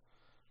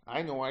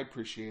 I know, I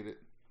appreciate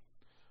it.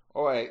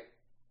 All right.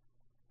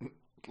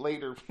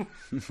 Later.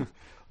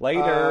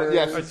 Later.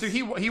 Yes. So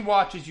he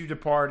watches you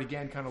depart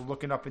again, kind of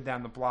looking up and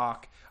down the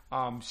block,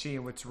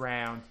 seeing what's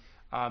around.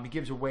 He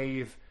gives a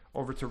wave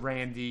over to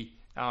Randy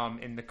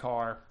in the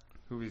car,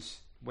 who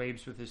waves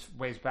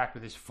back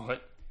with his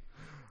foot.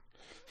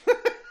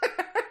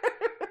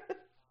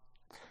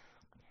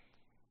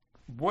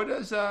 What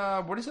does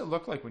it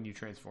look like when you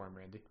transform,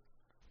 Randy?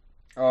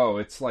 Oh,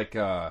 it's like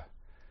I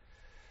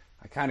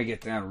kind of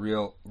get down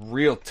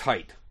real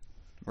tight,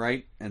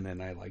 right? And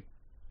then I like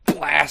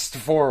blast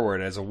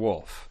forward as a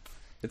wolf.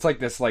 It's like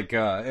this,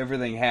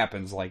 everything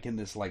happens like in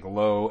this like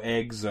low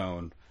egg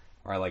zone,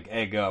 or I like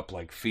egg up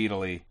like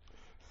fetally,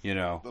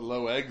 The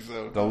low egg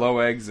zone. the low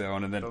egg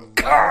zone, and then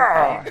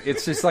The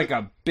it's just like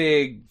a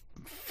big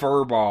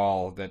fur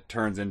ball that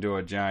turns into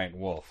a giant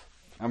wolf.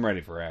 I'm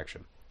ready for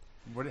action.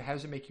 How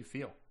does it make you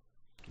feel?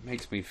 It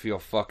makes me feel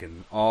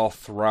fucking all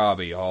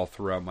throbby all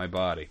throughout my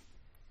body.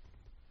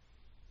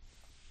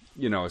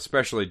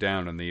 Especially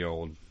down in the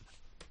old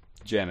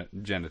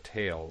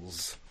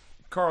genitals.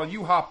 Carl,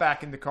 you hop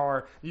back in the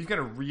car. You've got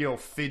a real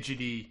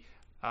fidgety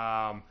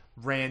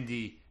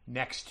Randy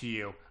next to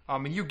you.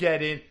 And you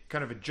get in,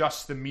 kind of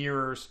adjust the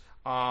mirrors,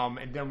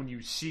 and then when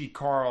you see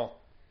Carl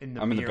in the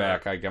mirror... I'm in the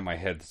back. I got my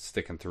head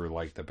sticking through,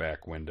 like, the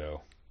back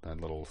window. That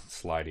little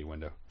slidey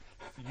window.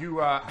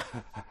 You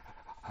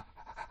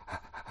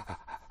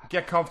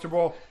get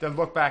comfortable, then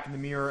look back in the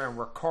mirror, and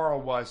where Carl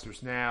was,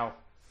 there's now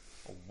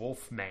a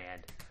wolf man.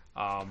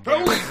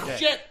 Holy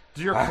shit!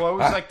 Do your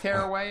clothes,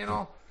 tear away and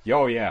all?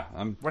 Oh, yeah.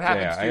 What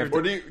happens to your...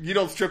 Or do you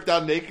don't strip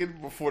down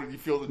naked before you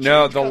feel the change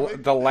No,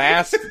 coming? the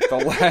last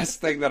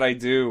thing that I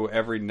do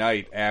every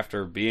night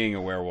after being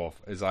a werewolf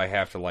is I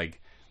have to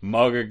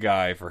mug a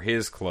guy for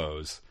his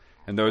clothes,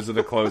 and those are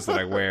the clothes that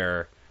I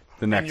wear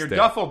the next And your day.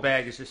 duffel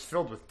bag is just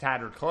filled with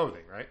tattered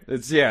clothing, right?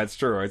 It's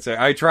true.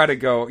 I try to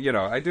go.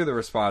 I do the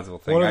responsible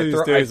thing. One of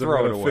these days I I'm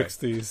throw it going to away. fix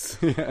these.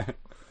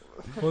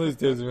 One of these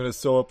days I'm going to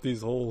sew up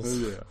these holes.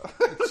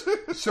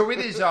 So it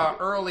is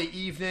early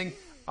evening.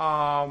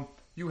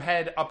 You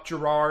head up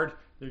Girard.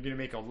 You're going to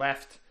make a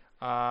left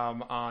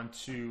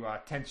onto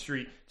 10th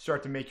Street.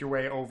 Start to make your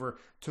way over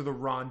to the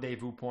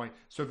rendezvous point.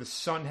 So the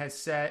sun has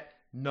set.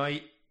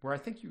 Night, where I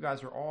think you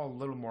guys are all a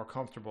little more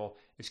comfortable,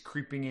 is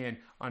creeping in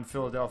on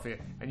Philadelphia.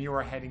 And you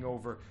are heading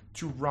over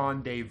to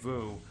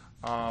rendezvous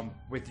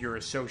with your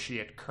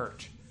associate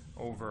Kurt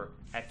over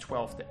at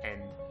 12th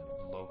and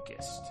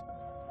Locust.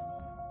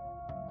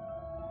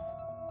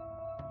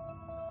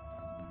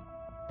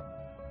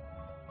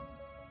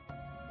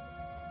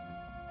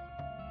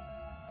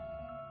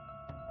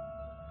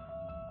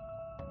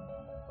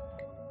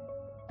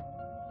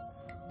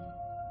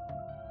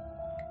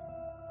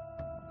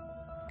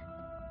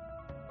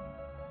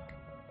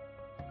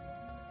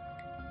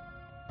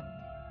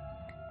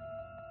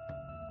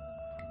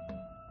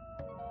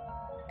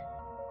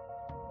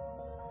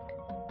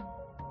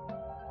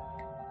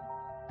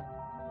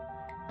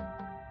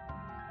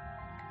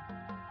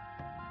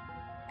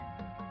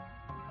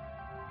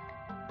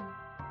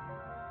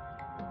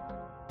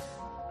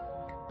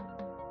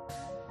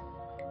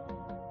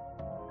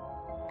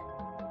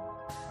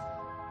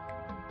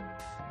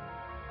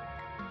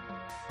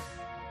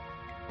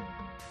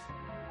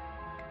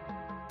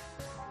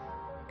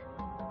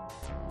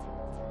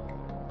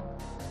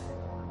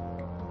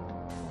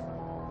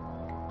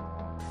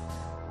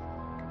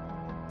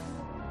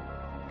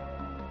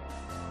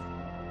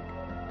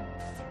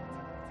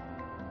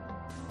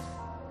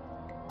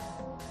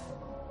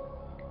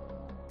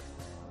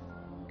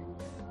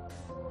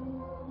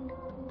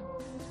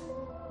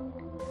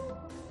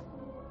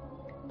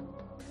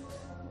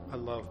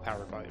 love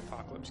Powered by the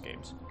Apocalypse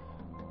games.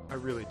 I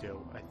really do.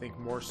 I think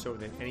more so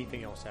than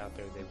anything else out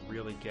there, they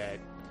really get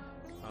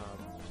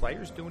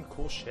players doing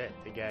cool shit.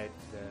 They get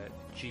the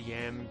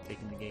GM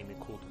taking the game in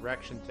cool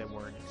directions they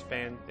weren't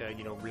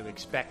really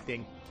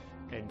expecting.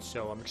 And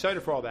so I'm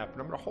excited for all that,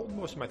 but I'm going to hold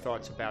most of my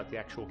thoughts about the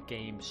actual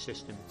game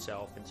system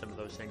itself and some of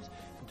those things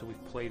until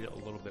we've played it a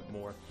little bit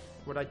more.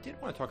 What I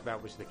did want to talk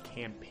about was the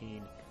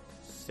campaign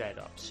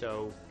setup.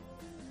 So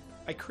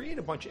I created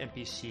a bunch of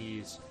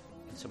NPCs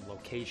and some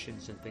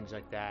locations and things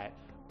like that,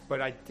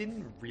 but I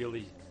didn't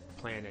really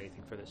plan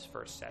anything for this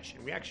first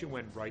session. We actually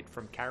went right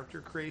from character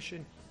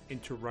creation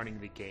into running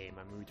the game.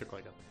 I mean, we took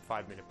like a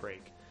 5-minute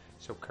break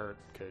so Kurt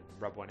could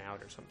rub one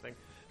out or something.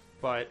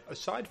 But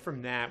aside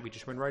from that, we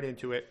just went right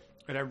into it,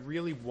 and I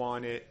really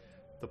wanted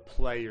the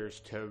players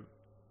to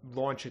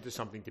launch into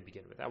something to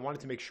begin with. I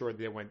wanted to make sure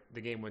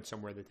the game went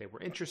somewhere that they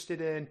were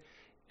interested in,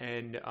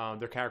 and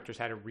their characters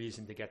had a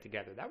reason to get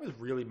together. That was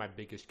really my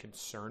biggest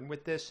concern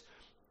with this,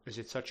 is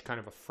it's such kind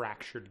of a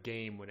fractured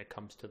game when it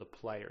comes to the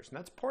players. And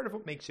that's part of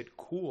what makes it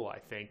cool, I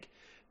think,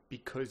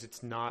 because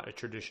it's not a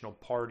traditional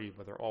party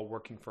where they're all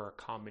working for a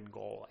common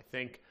goal. I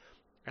think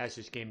as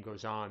this game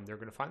goes on, they're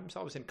going to find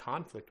themselves in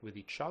conflict with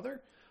each other,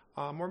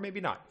 or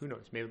maybe not. Who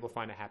knows? Maybe they'll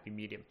find a happy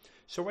medium.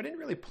 So I didn't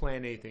really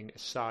plan anything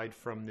aside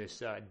from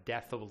this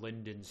Death of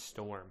Lyndon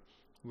Storm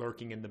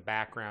lurking in the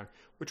background,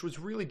 which was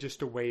really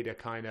just a way to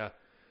kind of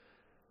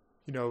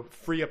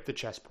free up the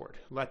chessboard,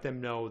 let them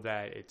know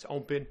that it's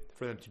open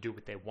for them to do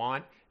what they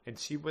want and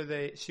see where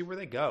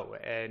they go.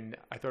 And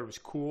I thought it was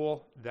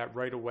cool that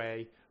right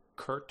away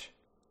Kurt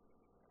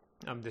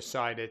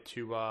decided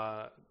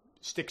to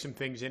stick some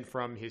things in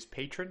from his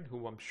patron,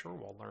 who I'm sure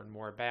we'll learn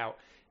more about,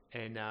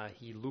 and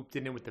he looped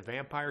it in with the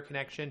vampire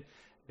connection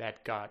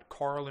that got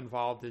Carl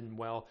involved in.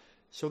 Well,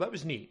 so that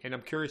was neat, and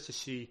I'm curious to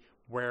see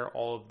where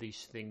all of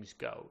these things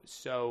go.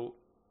 So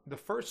the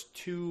first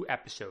 2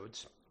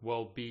 episodes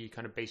will be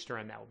kind of based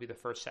around that. Will be the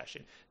first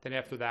session. Then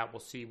after that, we'll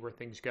see where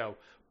things go.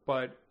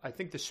 But I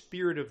think the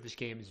spirit of this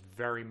game is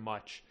very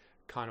much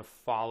kind of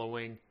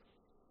following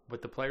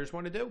what the players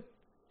want to do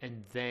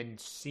and then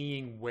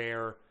seeing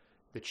where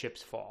the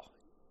chips fall.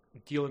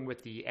 Dealing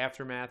with the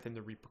aftermath and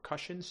the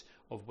repercussions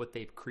of what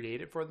they've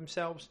created for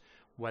themselves,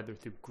 whether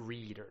through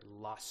greed or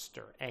lust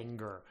or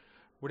anger,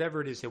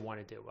 whatever it is they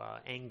want to do.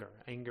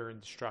 Anger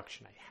and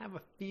destruction. I have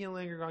a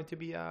feeling are going to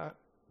be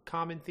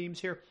common themes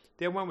here.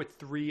 They went with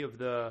 3 of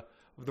the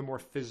more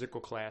physical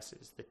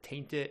classes. The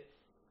Tainted,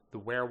 the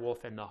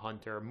Werewolf, and the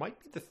Hunter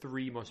might be the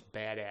 3 most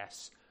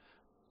badass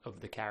of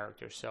the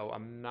characters. So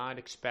I'm not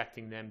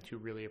expecting them to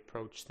really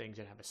approach things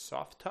and have a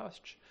soft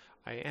touch.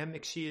 I am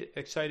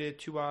excited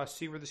to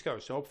see where this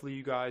goes. So hopefully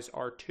you guys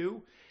are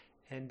too.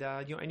 And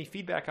any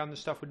feedback on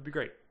this stuff would be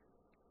great.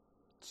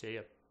 See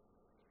ya.